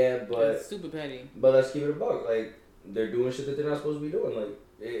petty? Yeah, but. It's super petty. But let's keep it a buck. Like, they're doing shit that they're not supposed to be doing. Like,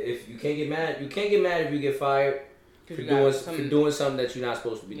 if you can't get mad, if you get fired for doing something that you're not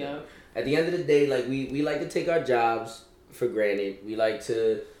supposed to be doing. At the end of the day, like, we like to take our jobs for granted. We like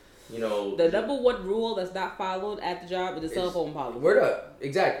to. The double what rule that's not followed at the job is the cell phone policy. Word up,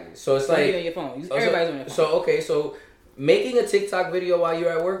 exactly. So it's like on your phone. Everybody's on your phone. So making a TikTok video while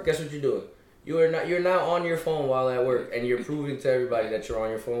you're at work, guess what you're doing? You're not on your phone while at work, and you're proving to everybody that you're on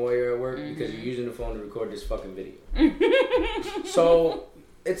your phone while you're at work because you're using the phone to record this fucking video. So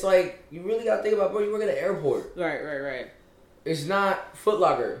it's like you really gotta think about, bro. You work at an airport. Right. It's not Foot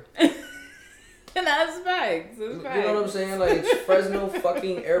Locker. And that's facts. You know what I'm saying? Like, it's Fresno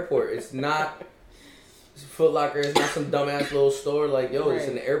fucking airport. It's not Foot Locker. It's not some dumbass little store. Like, yo, it's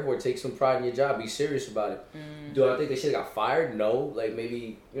an airport. Take some pride in your job. Be serious about it. Do I think they should have got fired? No. Like,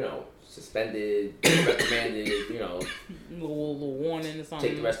 maybe, suspended, reprimanded, little warning or something.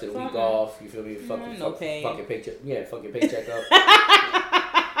 Take the rest of the week off. You feel me? Fucking paycheck. Yeah, fucking paycheck up.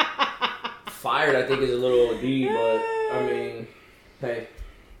 Fired, I think, is a little OD, but, I mean, hey.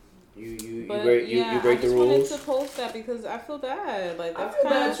 You break the rules. I just wanted to post that because I feel bad. Like, I feel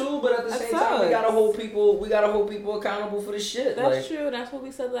bad too, but at the same time, we gotta hold people accountable for the shit. That's true. That's what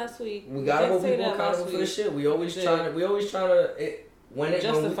we said last week. We gotta hold people accountable for the shit. We always trying to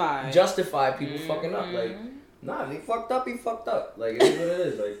justify people fucking up. Like, nah, if he fucked up, he fucked up. Like, it is what it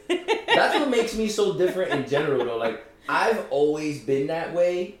is. Like, that's what makes me so different in general, though. Like, I've always been that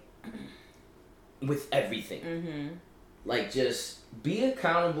way with everything. Like, just be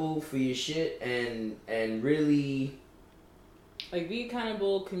accountable for your shit and really... Like, be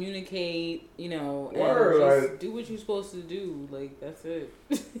accountable, communicate, and just do what you're supposed to do. Like, that's it.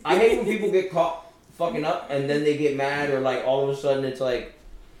 I hate when people get caught fucking up and then they get mad or, like, all of a sudden it's like,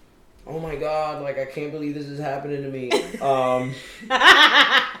 oh my God, like, I can't believe this is happening to me.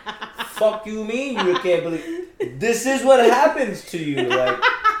 Fuck you mean you can't believe... This is what happens to you, like...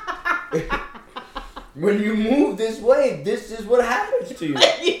 When you move this way, this is what happens to you.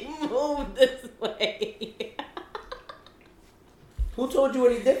 When you move this way. Who told you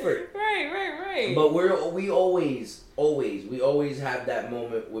any different? Right. But we always have that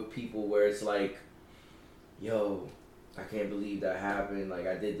moment with people where it's like, yo, I can't believe that happened. Like,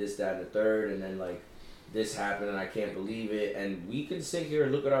 I did this, that, and the third, and then, like, this happened, and I can't believe it. And we can sit here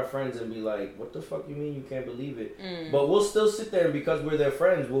and look at our friends and be like, what the fuck you mean you can't believe it? But we'll still sit there, and because we're their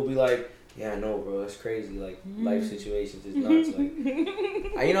friends, we'll be like, yeah, I know, bro. It's crazy. Like, life situations is nuts. Like,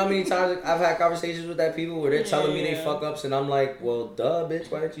 you know how many times I've had conversations with that people where they're telling me they fuck ups, and I'm like, well, duh, bitch.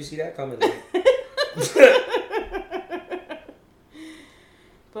 Why didn't you see that coming? Like,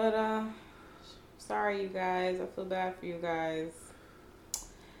 But sorry you guys. I feel bad for you guys.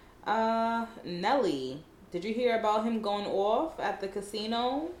 Nelly, did you hear about him going off at the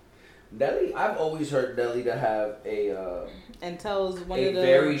casino? Nelly, I've always heard Nelly to have a and tells one of the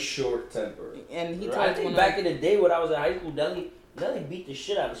very short temper. And he tells I think back in the day when I was in high school, Nelly beat the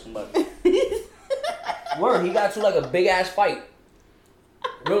shit out of somebody. Word, he got into like a big ass fight.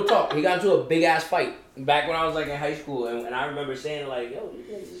 Real talk, he got into a big ass fight back when I was like in high school, and I remember saying like, "Yo,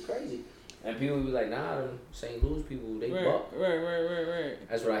 this is crazy," and people would be like, "Nah, them St. Louis people, they buck." Right.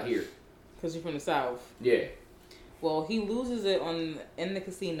 That's what I hear. Cause you're from the South. Yeah. Well, he loses it in the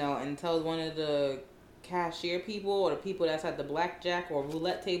casino and tells one of the cashier people or the people that's at the blackjack or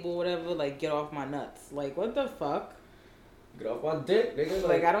roulette table or whatever, like, get off my nuts. Like, what the fuck? Get off my dick, nigga.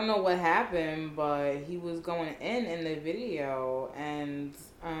 Like, I don't know what happened, but he was going in the video, and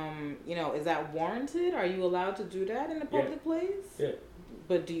is that warranted? Are you allowed to do that in a public place? Yeah.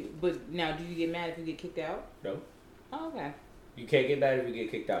 But do you get mad if you get kicked out? No. Oh, okay. You can't get mad if you get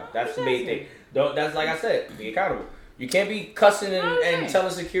kicked out. That's the main thing. That's like I said, be accountable. You can't be cussing and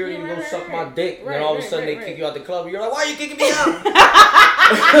telling security to go suck my dick, and then all of a sudden they kick you out the club. And you're like, why are you kicking me out?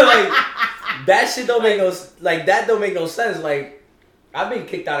 Like, that shit don't make no sense. Like, I've been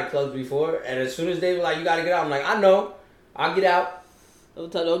kicked out of clubs before, and as soon as they were like, you gotta get out, I'm like, I know, I'll get out.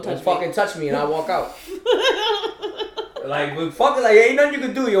 Don't fucking touch me, and I walk out. Like, but fucking, like, ain't nothing you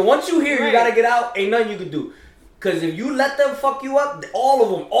can do. Yo, once you hear you gotta get out, ain't nothing you can do. Cause if you let them fuck you up,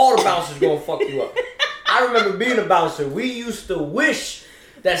 all the bouncers gonna fuck you up. I remember being a bouncer. We used to wish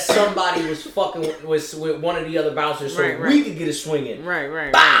that somebody was fucking with one of the other bouncers so we could get a swing in.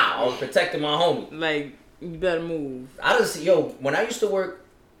 Right. Bow! I was protecting my homie. Like, you better move. When I used to work,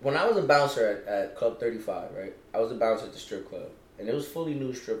 when I was a bouncer at Club 35, right? I was a bouncer at the strip club. And it was fully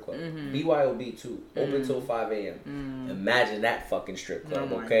new strip club. Mm-hmm. BYOB too. Open till 5 a.m. Mm. Imagine that fucking strip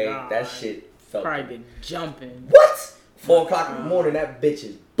club, okay? God. That shit felt... Probably been jumping. What? 4 o'clock in the morning, that bitch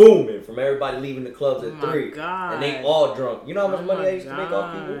is booming from everybody leaving the clubs at 3. God. And they all drunk. You know how much money I used to make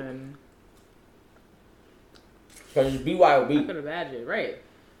off people? Because it's BYOB. I could imagine, right.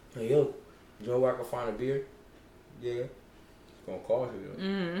 Hey, yo, you know where I can find a beer? Yeah. It's gonna cost you.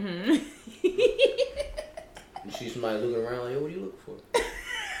 Mm-hmm. You see somebody looking around like, yo, what are you looking for?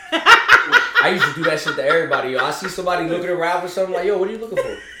 I used to do that shit to everybody, yo. I see somebody looking around for something like, yo, what are you looking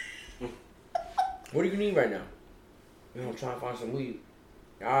for? What do you need right now? You know, I'm trying to find some weed.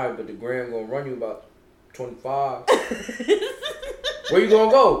 Alright, but the gram gonna run you about 25. Where you gonna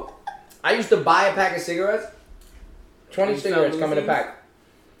go? I used to buy a pack of cigarettes. 20 cigarettes come in a pack.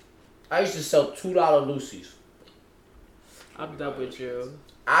 I used to sell $2 Lucy's. I'm done with you.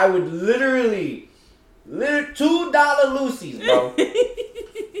 I would literally $2 Lucy's, bro. Be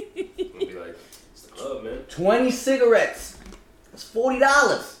like, it's the club, man. 20 cigarettes. That's $40.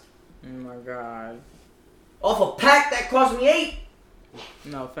 Oh my God. Off a pack that cost me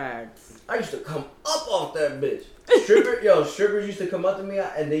 $8. No facts. I used to come up off that bitch. Strippers used to come up to me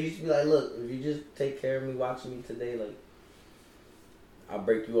and they used to be like, look, if you just take care of me watching me today, like, I'll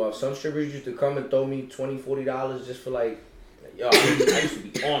break you off. Some strippers used to come and throw me $20, $40 just for like, yo, I used to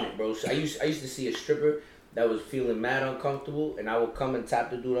be on it, bro. So I used to see a stripper that was feeling mad uncomfortable, and I would come and tap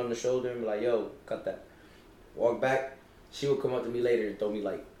the dude on the shoulder and be like, yo, cut that. Walk back. She would come up to me later and throw me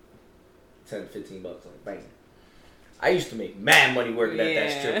like $10, $15, like bang. I used to make mad money working at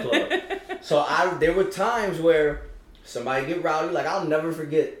that strip club. So there were times where somebody get rowdy. Like, I'll never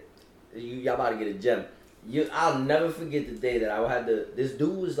forget. Y'all about to get a gem. I'll never forget the day that I had this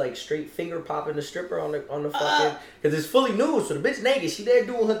dude was like straight finger popping the stripper on the fucking, cause it's fully nude, so the bitch naked, she there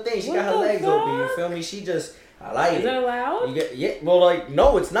doing her thing, she got her legs open, you feel me? She just, I like it. Is that allowed? Well, like,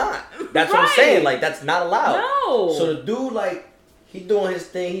 no, it's not. That's what I'm saying, like, that's not allowed. No. So the dude, like, he doing his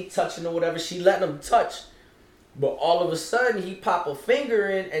thing, he touching or whatever, she letting him touch. But all of a sudden, he pop a finger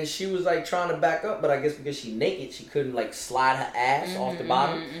in, and she was, like, trying to back up. But I guess because she naked, she couldn't, like, slide her ass off the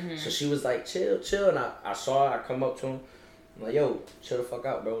bottom. Mm-hmm. So she was like, chill. And I saw her. I come up to him. I'm like, yo, chill the fuck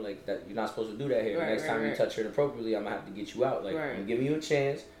out, bro. Like, that you're not supposed to do that here. Next time you touch her inappropriately, I'm going to have to get you out. Like, I'm giving you a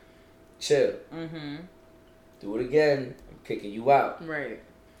chance. Chill. Mm-hmm. Do it again. I'm kicking you out. Right.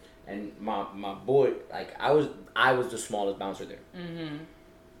 And my boy, like, I was the smallest bouncer there. Mm-hmm.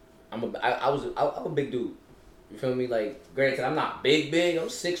 I was a big dude. You feel me? Like, granted, I'm not big. I'm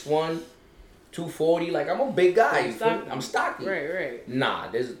 6'1", 240. Like, I'm a big guy. You feel me? I'm stocky. Right. Nah,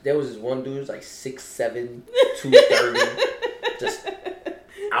 there was this one dude who was like 6'7", 230. Just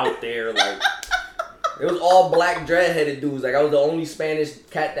out there, like. It was all black dread-headed dudes. Like, I was the only Spanish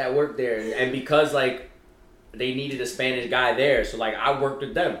cat that worked there. And because, like, they needed a Spanish guy there. So, like, I worked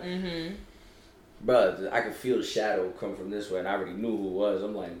with them. Mm-hmm. Bruh, I could feel the shadow come from this way, and I already knew who it was.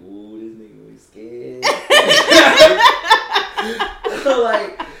 I'm like, ooh, this nigga was scared.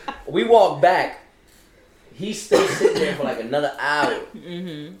 Like, we walked back. He stayed sitting there for like another hour.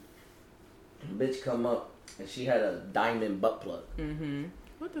 Mm-hmm. Bitch come up, and she had a diamond butt plug. Mm-hmm.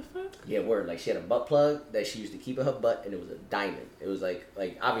 What the fuck? Yeah, word. Like, she had a butt plug that she used to keep in her butt, and it was a diamond. It was like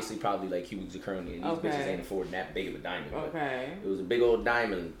obviously probably like Cuban zirconia, and these bitches ain't affording that big of a diamond. Okay. It was a big old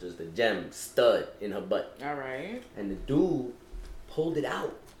diamond, just a gem stud in her butt. All right. And the dude pulled it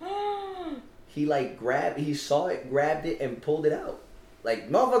out. He like he saw it, grabbed it, and pulled it out.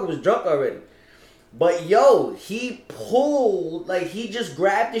 Like, motherfucker was drunk already. But yo, he just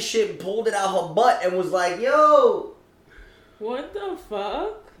grabbed the shit and pulled it out her butt and was like, yo. What the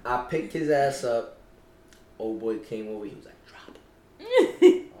fuck? I picked his ass up. Old boy came over. He was like, drop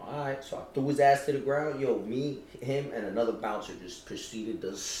it. Alright, so I threw his ass to the ground. Yo, me, him, and another bouncer just proceeded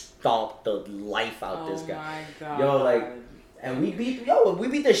to stomp the life out this guy. Oh my god. Yo, like, and we beat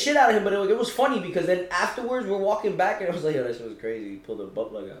the shit out of him, but it was funny because then afterwards we're walking back and I was like, yo, that shit was crazy. He pulled a butt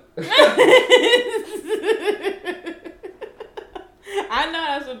plug out. I know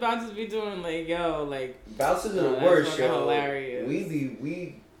that's what bouncers be doing. Like, yo, like, bouncers are the worst, yo. Hilarious.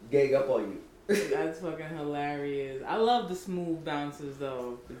 We gang up on you. That's fucking hilarious. I love the smooth bouncers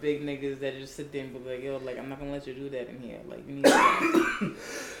though. The big niggas that just sit there and be like, yo, like, I'm not gonna let you do that in here. Like, you need to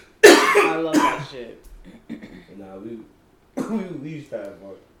I love that shit. Nah, we used to have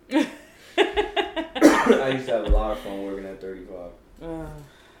fun. I used to have a lot of fun working at 35.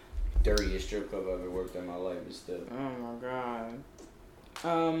 Dirtiest strip club I've ever worked in my life, but still. Oh my god.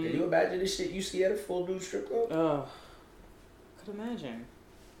 Can you imagine the shit you see at a full dude strip club? Oh, could imagine.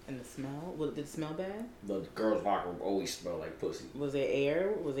 And the smell? Did it smell bad? The girls' locker room always smell like pussy. Was there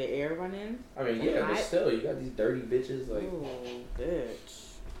air? Was there air running? I mean, yeah, but still, you got these dirty bitches like. Oh, bitch.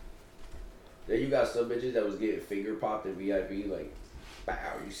 Then you got some bitches that was getting finger popped in VIP, like,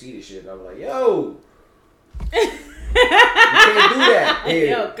 bow, you see this shit, and I'm like, yo! You can't do that here.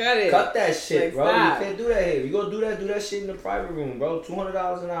 Yo, cut it. Cut that shit, like, bro. stop. You can't do that here. You gonna do that shit in the private room, bro.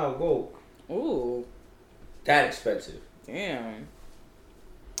 $200 an hour, go. Ooh. That expensive. Damn.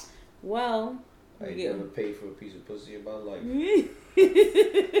 Well. I ain't never paid for a piece of pussy in my life.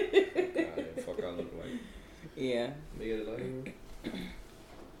 God, fuck I look like. Yeah. Nigga like.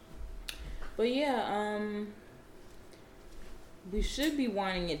 But yeah, we should be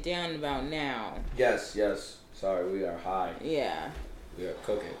winding it down about now. Yes. Sorry, we are high. Yeah. We are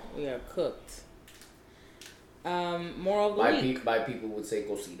cooking. We are cooked. Moral of the week. My people would say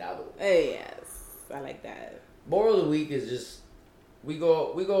cocinado. Yes, I like that. Moral of the week is just we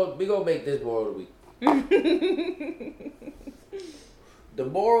go make this moral of the week. The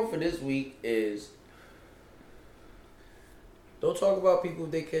moral for this week is don't talk about people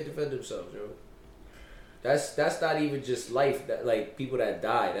if they can't defend themselves, yo. That's not even just life. That like people that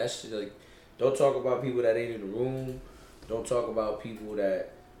die. That's just like don't talk about people that ain't in the room. Don't talk about people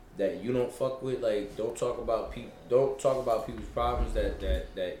that you don't fuck with. Like don't talk about people's problems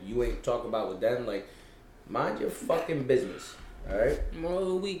that you ain't talking about with them. Like mind your fucking business. All right. Moral of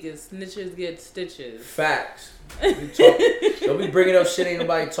the week is snitches get stitches. Facts. Don't be bringing up shit ain't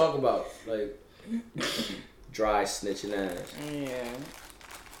nobody talk about. Like dry snitching ass. Yeah.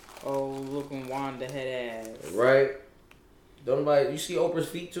 Oh, looking Wanda head ass. Right. Don't nobody. You see Oprah's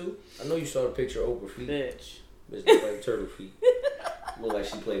feet too? I know you saw the picture of Oprah's feet. Bitch look like turtle feet. Look like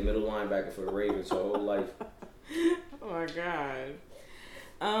she played middle linebacker for the Ravens her whole life. Oh my god.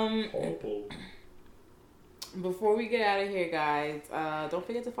 Horrible. Before we get out of here, guys, don't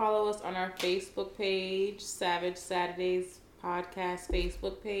forget to follow us on our Facebook page, Savage Saturdays Podcast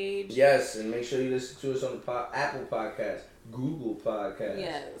Facebook page. Yes, and make sure you listen to us on the Apple Podcast, Google Podcast.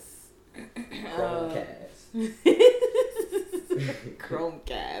 Yes. Chromecast.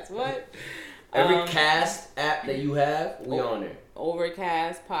 Chromecast. What? Every cast app that you have, we on there.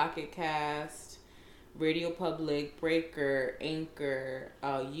 Overcast, Pocket Cast, Radio Public, Breaker, Anchor,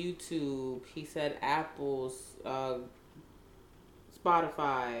 YouTube. He said Apple's,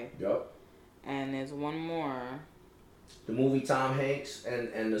 Spotify. Yup. And there's one more. The movie Tom Hanks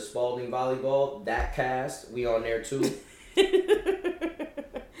and the Spalding volleyball, that cast, we on there too.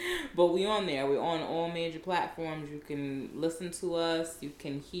 But we on there. We're on all major platforms. You can listen to us. You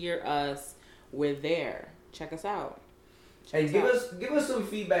can hear us. We're there. Check us out. And give us some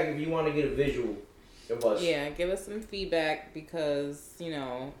feedback if you want to get a visual of us. Yeah, give us some feedback because, you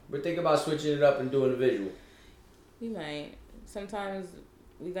know. We're thinking about switching it up and doing a visual. We might. Sometimes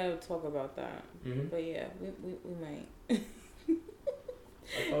we gotta talk about that. Mm-hmm. But yeah, we might.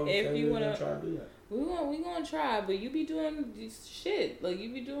 If you wanna try to do that. We gonna try, but you be doing shit. Like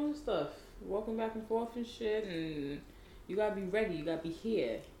you be doing stuff. walking back and forth and shit, and you gotta be ready. You gotta be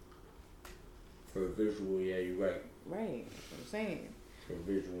here. For a visual, yeah, you're right. Right, that's what I'm saying. For a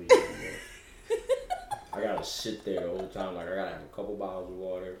visual, yeah, you're right. I gotta sit there the whole time. Like, I gotta have a couple bottles of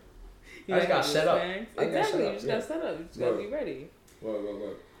water. I just gotta set up. Exactly, you just gotta set up. You just gotta be ready.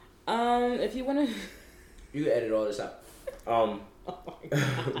 Word. If you wanna... You can edit all this out. Oh my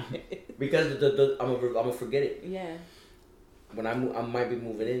God. Because I'm gonna forget it. Yeah. When I might be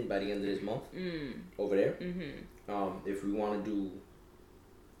moving in by the end of this month. Over there. Mm-hmm. If we want to do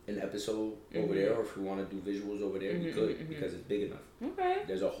an episode over there, or if we want to do visuals over there, we could because it's big enough. Okay.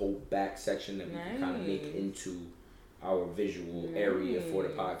 There's a whole back section that we can kind of make into our visual area for the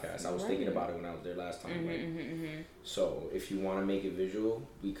podcast. I was thinking about it when I was there last time. So if you want to make it visual,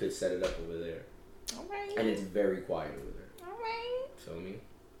 we could set it up over there. All right. And it's very quiet over there. All right. Feel me?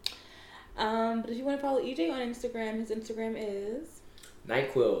 But if you want to follow EJ on Instagram, his Instagram is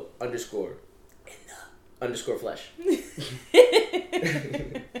NightQuil _ flesh.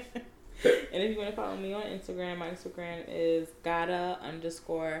 And if you want to follow me on Instagram, my Instagram is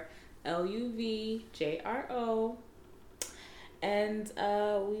Gada_LUVJRO. And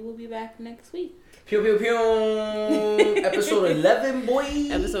we will be back next week. Pew pew pew. Episode 11, boy.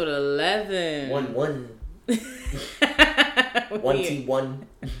 Episode 11. 1-1. 1T1.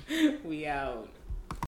 We out.